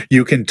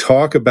can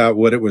talk about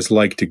what it was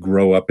like to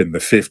grow up in the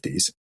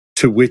 50s,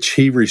 to which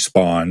he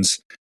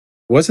responds,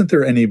 wasn't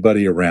there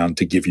anybody around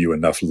to give you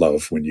enough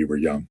love when you were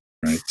young?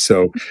 Right.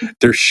 So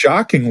they're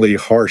shockingly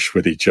harsh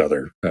with each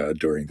other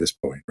during this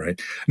point.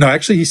 Right. No,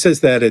 actually, he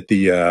says that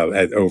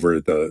over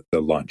the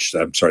lunch.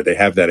 I'm sorry. They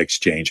have that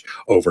exchange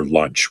over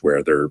lunch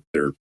where they're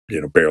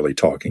barely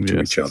talking to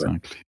each other.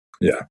 Exactly.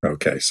 Yeah.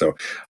 Okay. So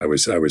I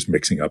was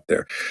mixing up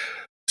there.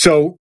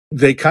 So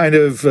they kind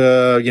of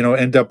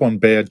end up on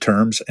bad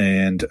terms,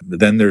 and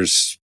then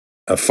there's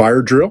a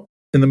fire drill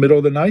in the middle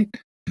of the night.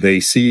 They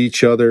see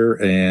each other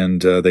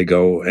and they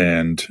go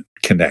and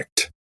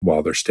connect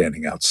while they're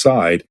standing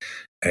outside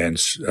and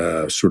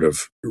sort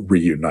of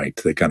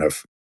reunite. They kind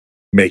of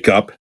make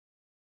up,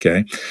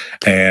 okay?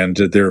 And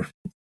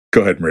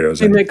go ahead, Maria.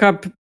 They make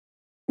up,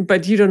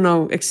 but you don't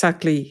know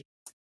exactly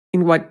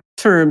in what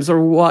terms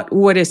or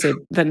what is it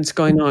that is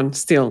going on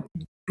still.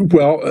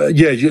 Well,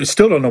 you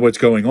still don't know what's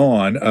going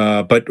on,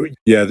 but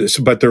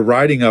they're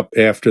riding up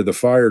after the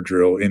fire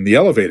drill in the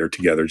elevator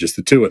together, just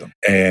the two of them.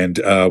 And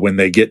when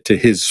they get to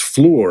his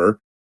floor,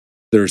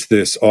 there's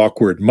this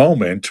awkward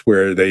moment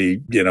where they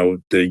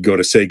go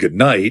to say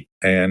goodnight,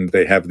 and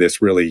they have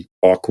this really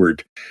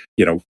awkward,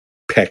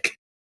 peck,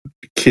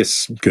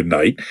 kiss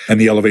goodnight, and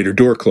the elevator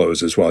door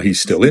closes while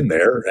he's still in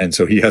there, and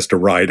so he has to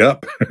ride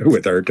up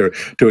with her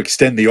to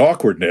extend the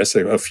awkwardness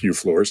a few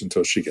floors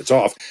until she gets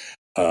off,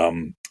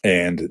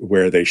 and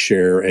where they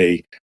share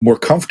a more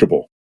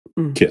comfortable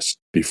kiss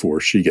before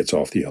she gets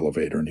off the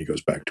elevator and he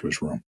goes back to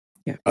his room.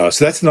 Yeah.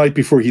 So that's the night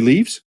before he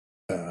leaves.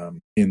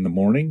 In the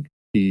morning,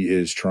 he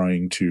is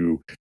trying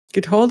to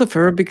get hold of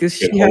her because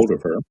she has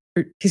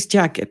his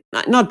jacket.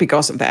 Not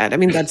because of that. I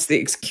mean, that's the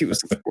excuse,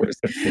 of course.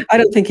 I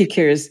don't think he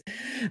cares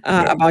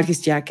about his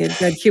jacket,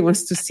 but he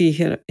wants to see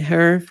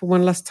her for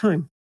one last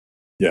time.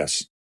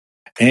 Yes.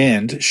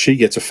 And she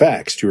gets a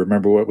fax. Do you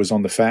remember what was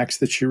on the fax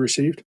that she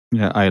received?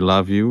 Yeah, I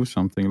love you,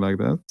 something like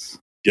that.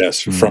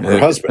 Yes, from her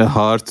husband. A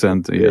heart,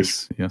 and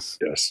yes.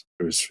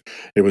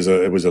 It was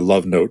a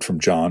love note from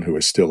John, who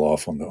is still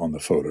off on the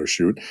photo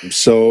shoot.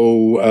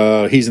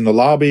 So he's in the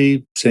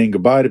lobby saying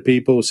goodbye to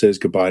people. Says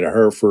goodbye to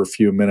her for a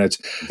few minutes.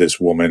 This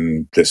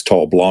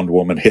tall blonde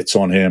woman, hits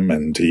on him,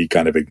 and he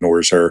kind of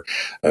ignores her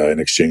in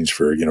exchange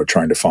for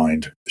trying to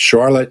find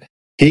Charlotte.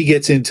 He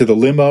gets into the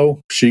limo.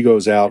 She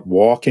goes out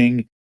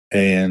walking,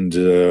 and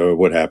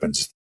what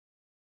happens?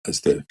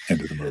 That's the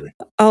end of the movie.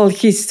 Oh,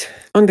 he's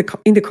in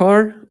the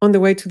car on the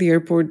way to the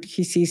airport.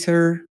 He sees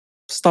her,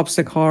 stops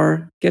the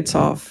car, gets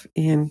off,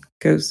 and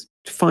goes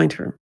to find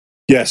her.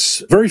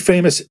 Yes, very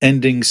famous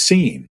ending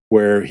scene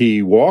where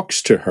he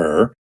walks to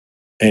her,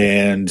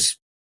 and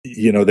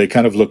they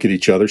kind of look at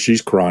each other.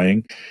 She's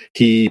crying.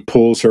 He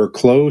pulls her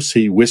close.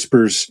 He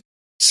whispers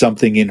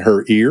something in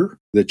her ear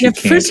that you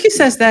can't. First he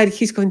says that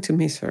he's going to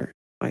miss her,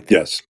 I think.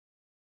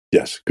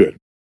 Yes, good.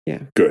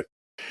 Yeah, good.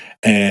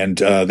 And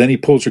then he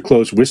pulls her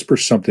close,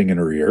 whispers something in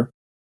her ear,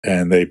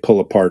 and they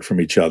pull apart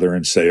from each other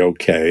and say,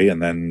 okay,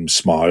 and then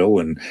smile,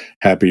 and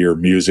happier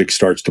music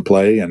starts to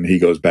play, and he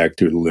goes back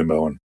to the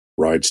limo and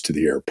rides to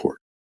the airport.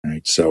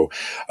 Right. So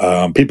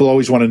people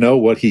always want to know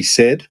what he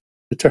said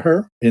to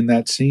her in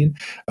that scene.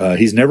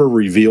 He's never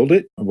revealed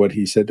it, what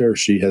he said to her.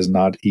 She has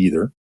not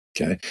either.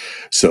 Okay.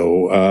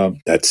 So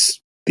that's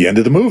the end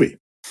of the movie.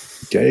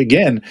 Okay.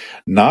 Again,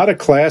 not a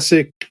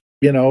classic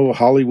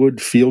Hollywood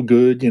feel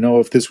good.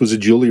 If this was a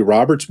Julia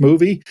Roberts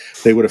movie,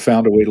 they would have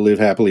found a way to live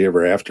happily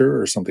ever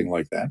after or something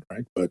like that,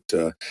 right?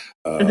 But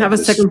and have a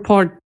second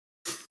part.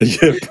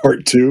 Yeah,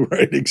 part 2,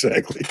 right?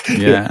 Exactly.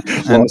 Yeah,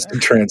 Lost in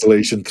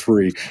Translation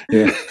 3.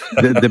 Yeah.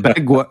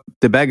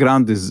 the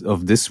background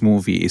of this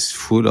movie is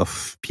full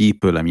of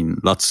people. I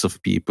mean, lots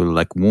of people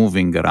like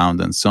moving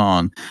around and so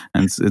on,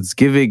 and it's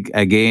giving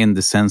again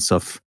the sense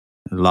of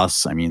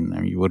loss. I mean,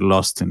 we're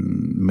lost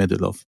in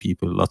middle of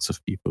people, lots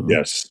of people.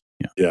 Yes.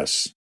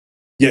 Yes.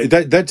 Yeah,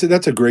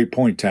 that's a great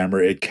point,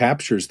 Tamer. It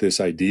captures this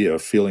idea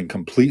of feeling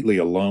completely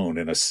alone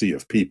in a sea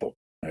of people.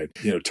 Right?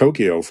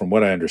 Tokyo, from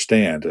what I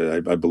understand,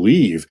 I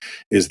believe,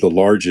 is the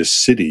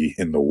largest city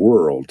in the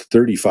world,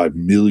 35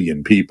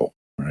 million people.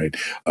 Right,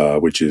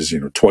 which is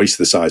twice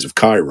the size of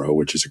Cairo,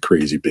 which is a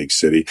crazy big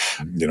city.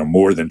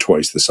 More than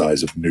twice the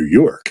size of New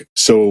York.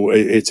 So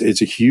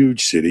it's a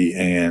huge city,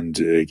 and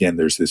again,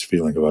 there's this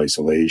feeling of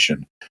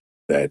isolation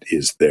that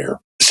is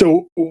there.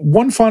 So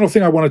one final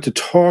thing I wanted to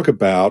talk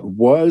about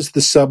was the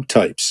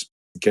subtypes,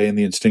 okay, and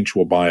the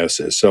instinctual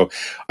biases. So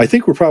I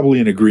think we're probably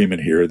in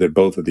agreement here that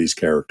both of these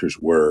characters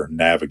were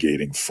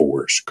navigating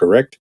fours,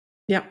 correct?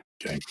 Yeah.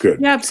 Okay,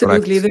 good. Yeah,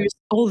 absolutely. Correct. There's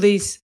all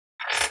these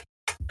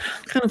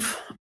kind of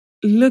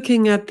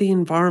looking at the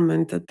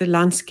environment, at the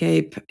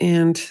landscape,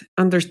 and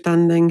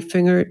understanding,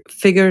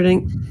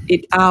 figuring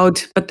it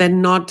out, but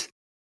then not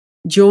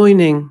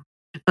joining.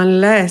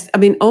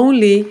 They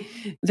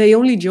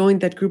only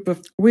joined that group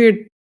of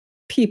weird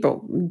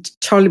people,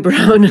 Charlie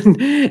Brown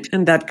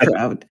and that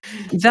crowd,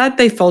 that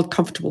they felt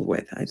comfortable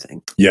with, I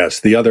think.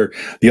 Yes, the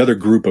other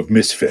group of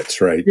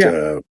misfits, right?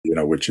 Yeah.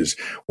 Which is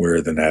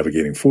where the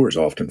navigating fours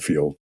often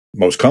feel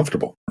most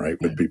comfortable, right?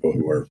 With people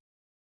who are,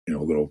 a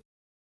little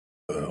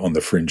on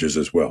the fringes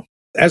as well.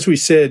 As we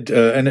said,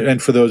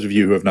 and for those of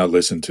you who have not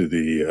listened to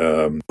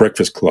the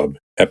Breakfast Club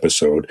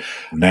episode,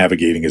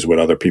 navigating is what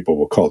other people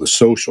will call the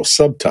social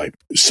subtype.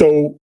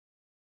 So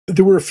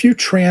there were a few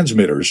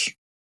transmitters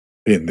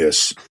in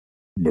this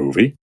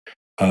movie.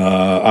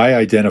 I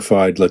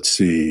identified, let's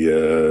see,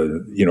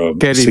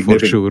 Kelly for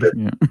sure.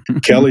 Yeah.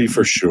 Kelly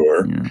for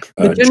sure. Yeah.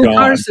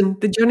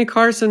 The Johnny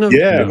Carson of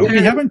who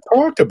we haven't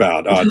talked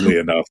about, oddly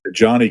enough, the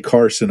Johnny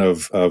Carson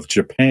of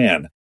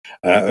Japan.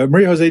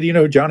 Maria Jose, do you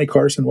know who Johnny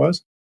Carson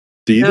was?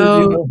 Do either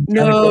of you know?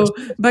 No,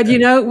 but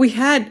we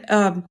had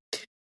a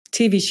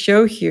TV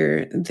show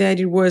here that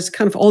it was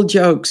kind of all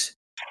jokes,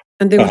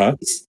 and there was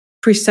this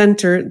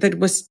presenter that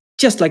was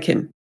just like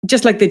him,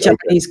 just like the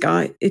Japanese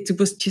guy. It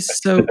was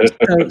just so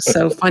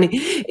funny.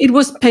 It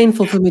was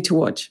painful for me to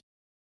watch.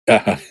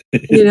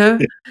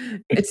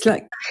 It's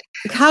like,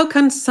 how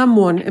can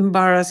someone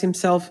embarrass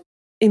himself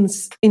in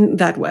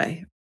that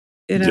way?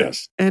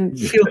 Yes. And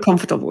feel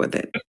comfortable with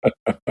it.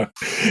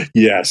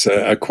 Yes,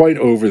 a quite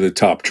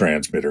over-the-top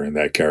transmitter in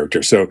that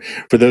character. So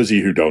for those of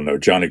you who don't know,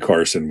 Johnny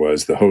Carson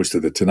was the host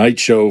of The Tonight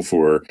Show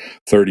for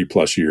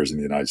 30-plus years in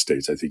the United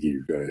States. I think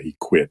he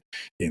quit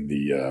in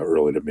the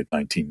early to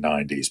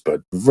mid-1990s,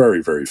 but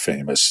very, very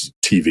famous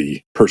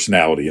TV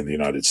personality in the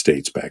United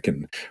States back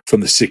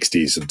from the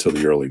 60s until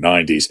the early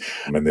 90s.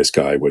 And this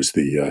guy was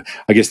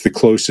I guess the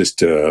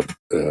closest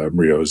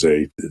Maria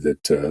Jose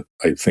that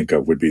I think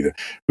of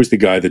who's the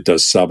guy that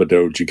does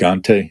Sabado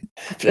Gigante?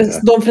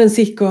 Don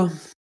Francisco.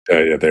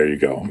 Yeah, there you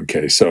go.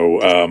 Okay,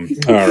 so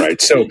all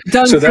right, so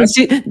Don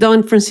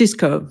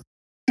Francisco.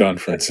 Don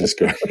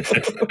Francisco.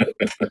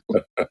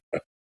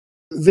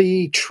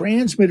 The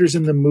transmitters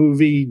in the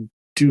movie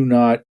do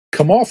not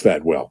come off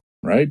that well,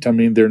 right? I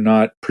mean, they're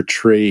not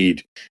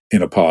portrayed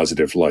in a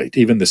positive light.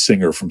 Even the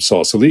singer from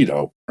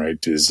Sausalito,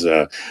 right, is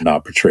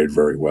not portrayed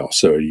very well.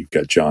 So you've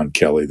got John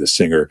Kelly, the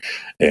singer,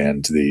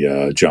 and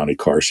the Johnny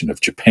Carson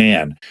of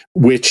Japan,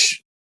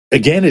 which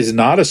again is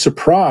not a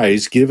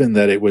surprise given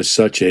that it was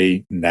such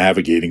a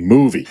navigating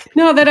movie.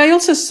 No, that I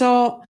also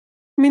saw.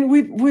 I mean,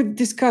 we've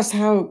discussed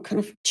how kind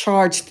of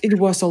charged it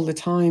was all the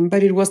time,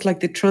 but it was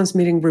like the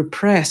transmitting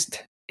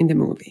repressed in the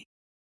movie.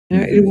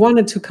 It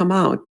wanted to come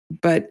out,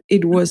 but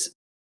it was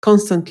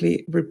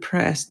constantly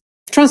repressed.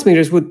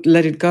 Transmitters would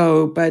let it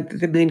go, but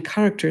the main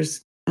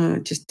characters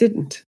just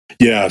didn't.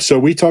 Yeah, so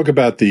we talk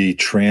about the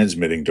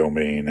transmitting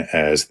domain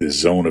as the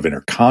zone of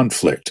inner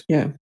conflict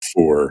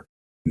for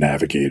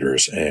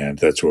navigators, and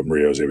that's what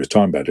Maria Jose was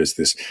talking about, is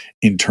this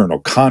internal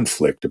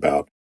conflict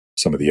about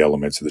some of the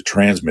elements of the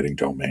transmitting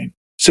domain.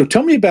 So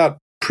tell me about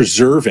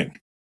preserving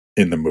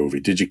in the movie.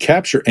 Did you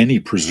capture any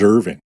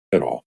preserving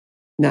at all?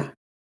 No,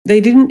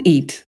 they didn't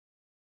eat.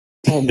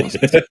 Almost.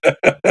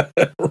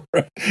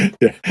 Right.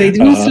 Yeah. They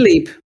didn't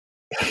sleep.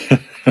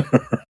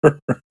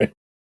 Right.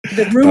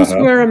 The rooms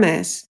were a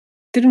mess.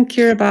 Didn't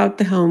care about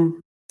the home,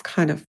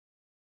 kind of.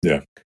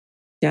 Yeah,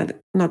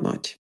 not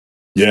much.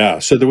 Yeah,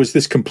 so there was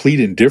this complete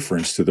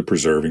indifference to the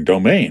preserving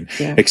domain,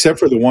 except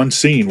for the one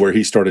scene where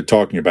he started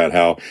talking about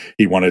how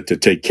he wanted to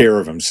take care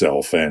of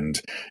himself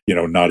and,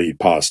 not eat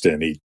pasta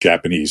and eat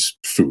Japanese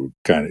food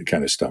kind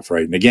of stuff,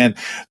 right? And again,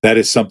 that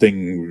is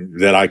something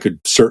that I could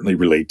certainly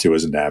relate to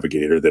as a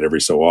navigator, that every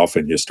so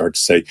often you start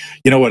to say,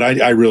 you know what,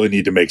 I really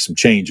need to make some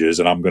changes,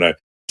 and I'm going to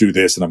do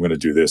this, and I'm going to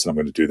do this, and I'm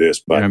going to do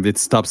this. But and it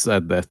stops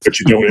at that. But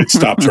you don't. It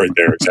stops right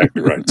there.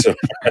 Exactly right.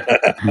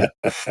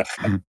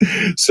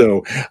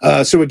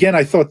 So again,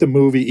 I thought the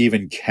movie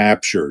even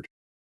captured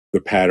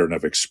the pattern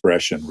of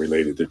expression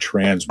related to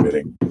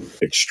transmitting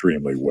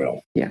extremely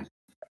well. Yeah.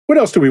 What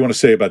else do we want to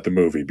say about the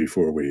movie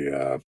before we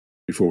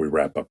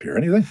wrap up here?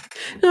 Anything?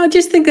 No, I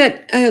just think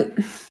that,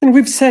 and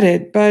we've said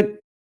it, but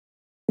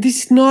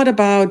this is not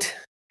about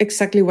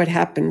exactly what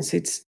happens.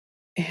 It's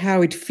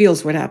how it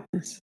feels what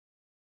happens.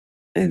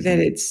 And that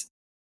it's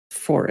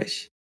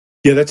fourish.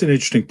 Yeah, that's an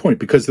interesting point,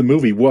 because the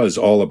movie was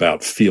all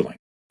about feeling,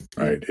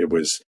 right? It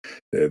was,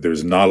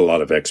 there's not a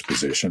lot of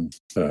exposition.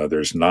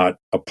 There's not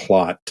a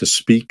plot to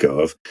speak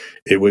of.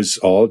 It was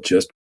all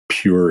just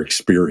pure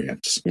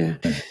experience. Yeah.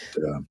 And,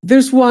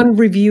 there's one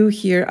review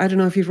here. I don't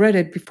know if you've read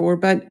it before,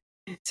 but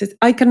it says,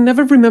 I can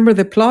never remember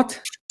the plot,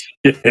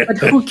 but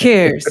who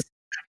cares?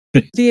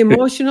 The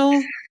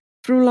emotional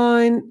through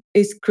line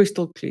is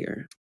crystal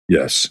clear.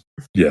 Yes,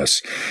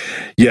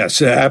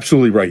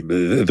 absolutely right.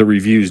 The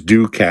reviews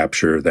do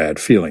capture that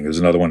feeling. There's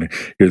another one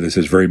here that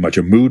says, very much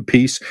a mood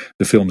piece.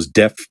 The film's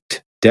deft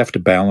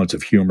balance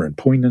of humor and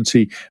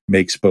poignancy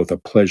makes both a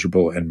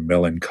pleasurable and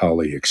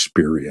melancholy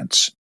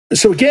experience.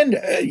 So again,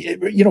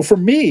 for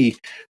me,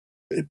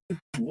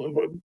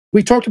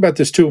 we talked about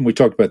this too, and we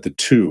talked about the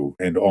two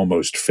and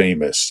Almost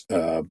Famous.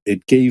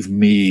 It gave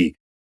me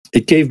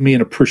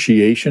an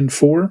appreciation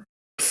for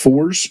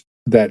fours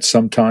that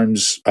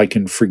sometimes I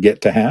can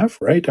forget to have,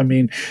 right? I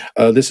mean,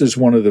 this is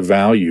one of the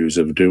values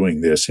of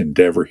doing this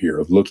endeavor here,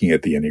 of looking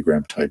at the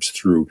Enneagram types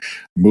through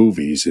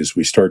movies, is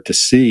we start to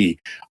see,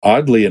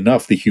 oddly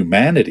enough, the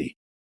humanity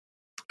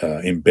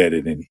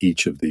embedded in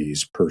each of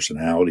these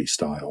personality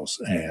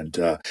styles. And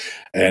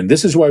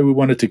this is why we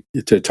wanted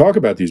to talk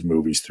about these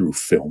movies through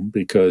film,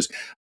 because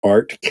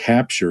art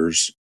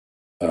captures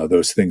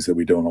those things that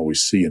we don't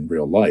always see in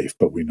real life,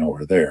 but we know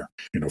are there.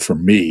 For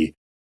me,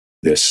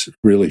 this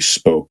really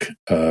spoke,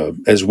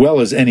 as well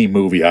as any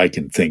movie I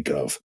can think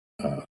of,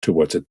 to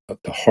what's at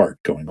the heart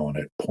going on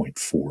at point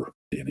 4,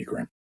 the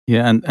Enneagram.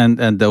 Yeah,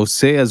 and I'll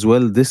say as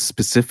well, this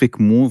specific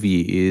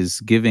movie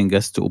is giving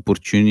us the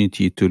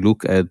opportunity to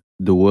look at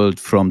the world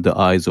from the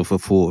eyes of a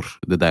 4,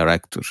 the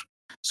director.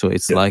 So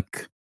it's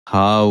like,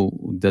 how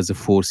does a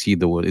 4 see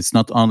the world? It's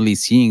not only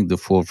seeing the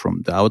 4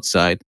 from the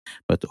outside,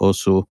 but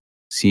also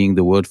seeing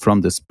the world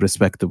from this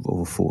perspective of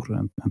a 4.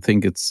 And I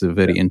think it's a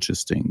very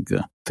interesting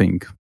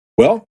thing.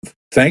 Well,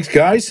 thanks,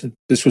 guys.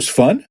 This was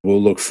fun.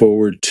 We'll look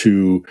forward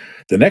to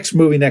the next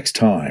movie next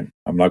time.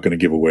 I'm not going to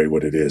give away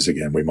what it is.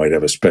 Again, we might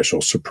have a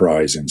special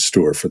surprise in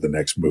store for the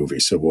next movie,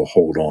 so we'll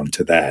hold on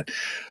to that.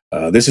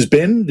 This has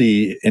been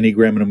the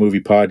Enneagram in a Movie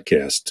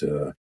podcast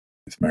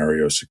with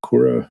Mario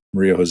Sikora,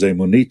 Maria Jose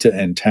Munita,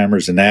 and Tamer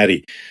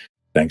Zanatti.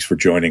 Thanks for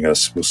joining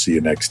us. We'll see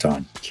you next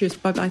time. Cheers.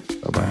 Bye-bye.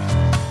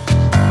 Bye-bye.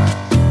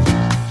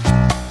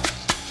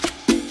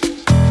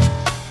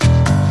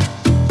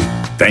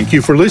 Thank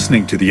you for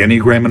listening to the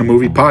Enneagram in a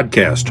Movie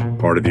podcast,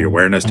 part of the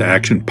Awareness to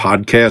Action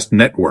podcast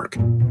network.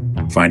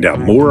 Find out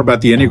more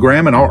about the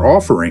Enneagram and our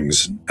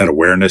offerings at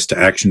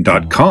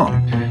awareness-to-action.com.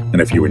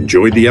 And if you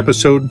enjoyed the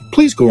episode,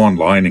 please go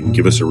online and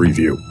give us a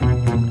review.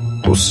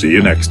 We'll see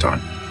you next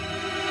time.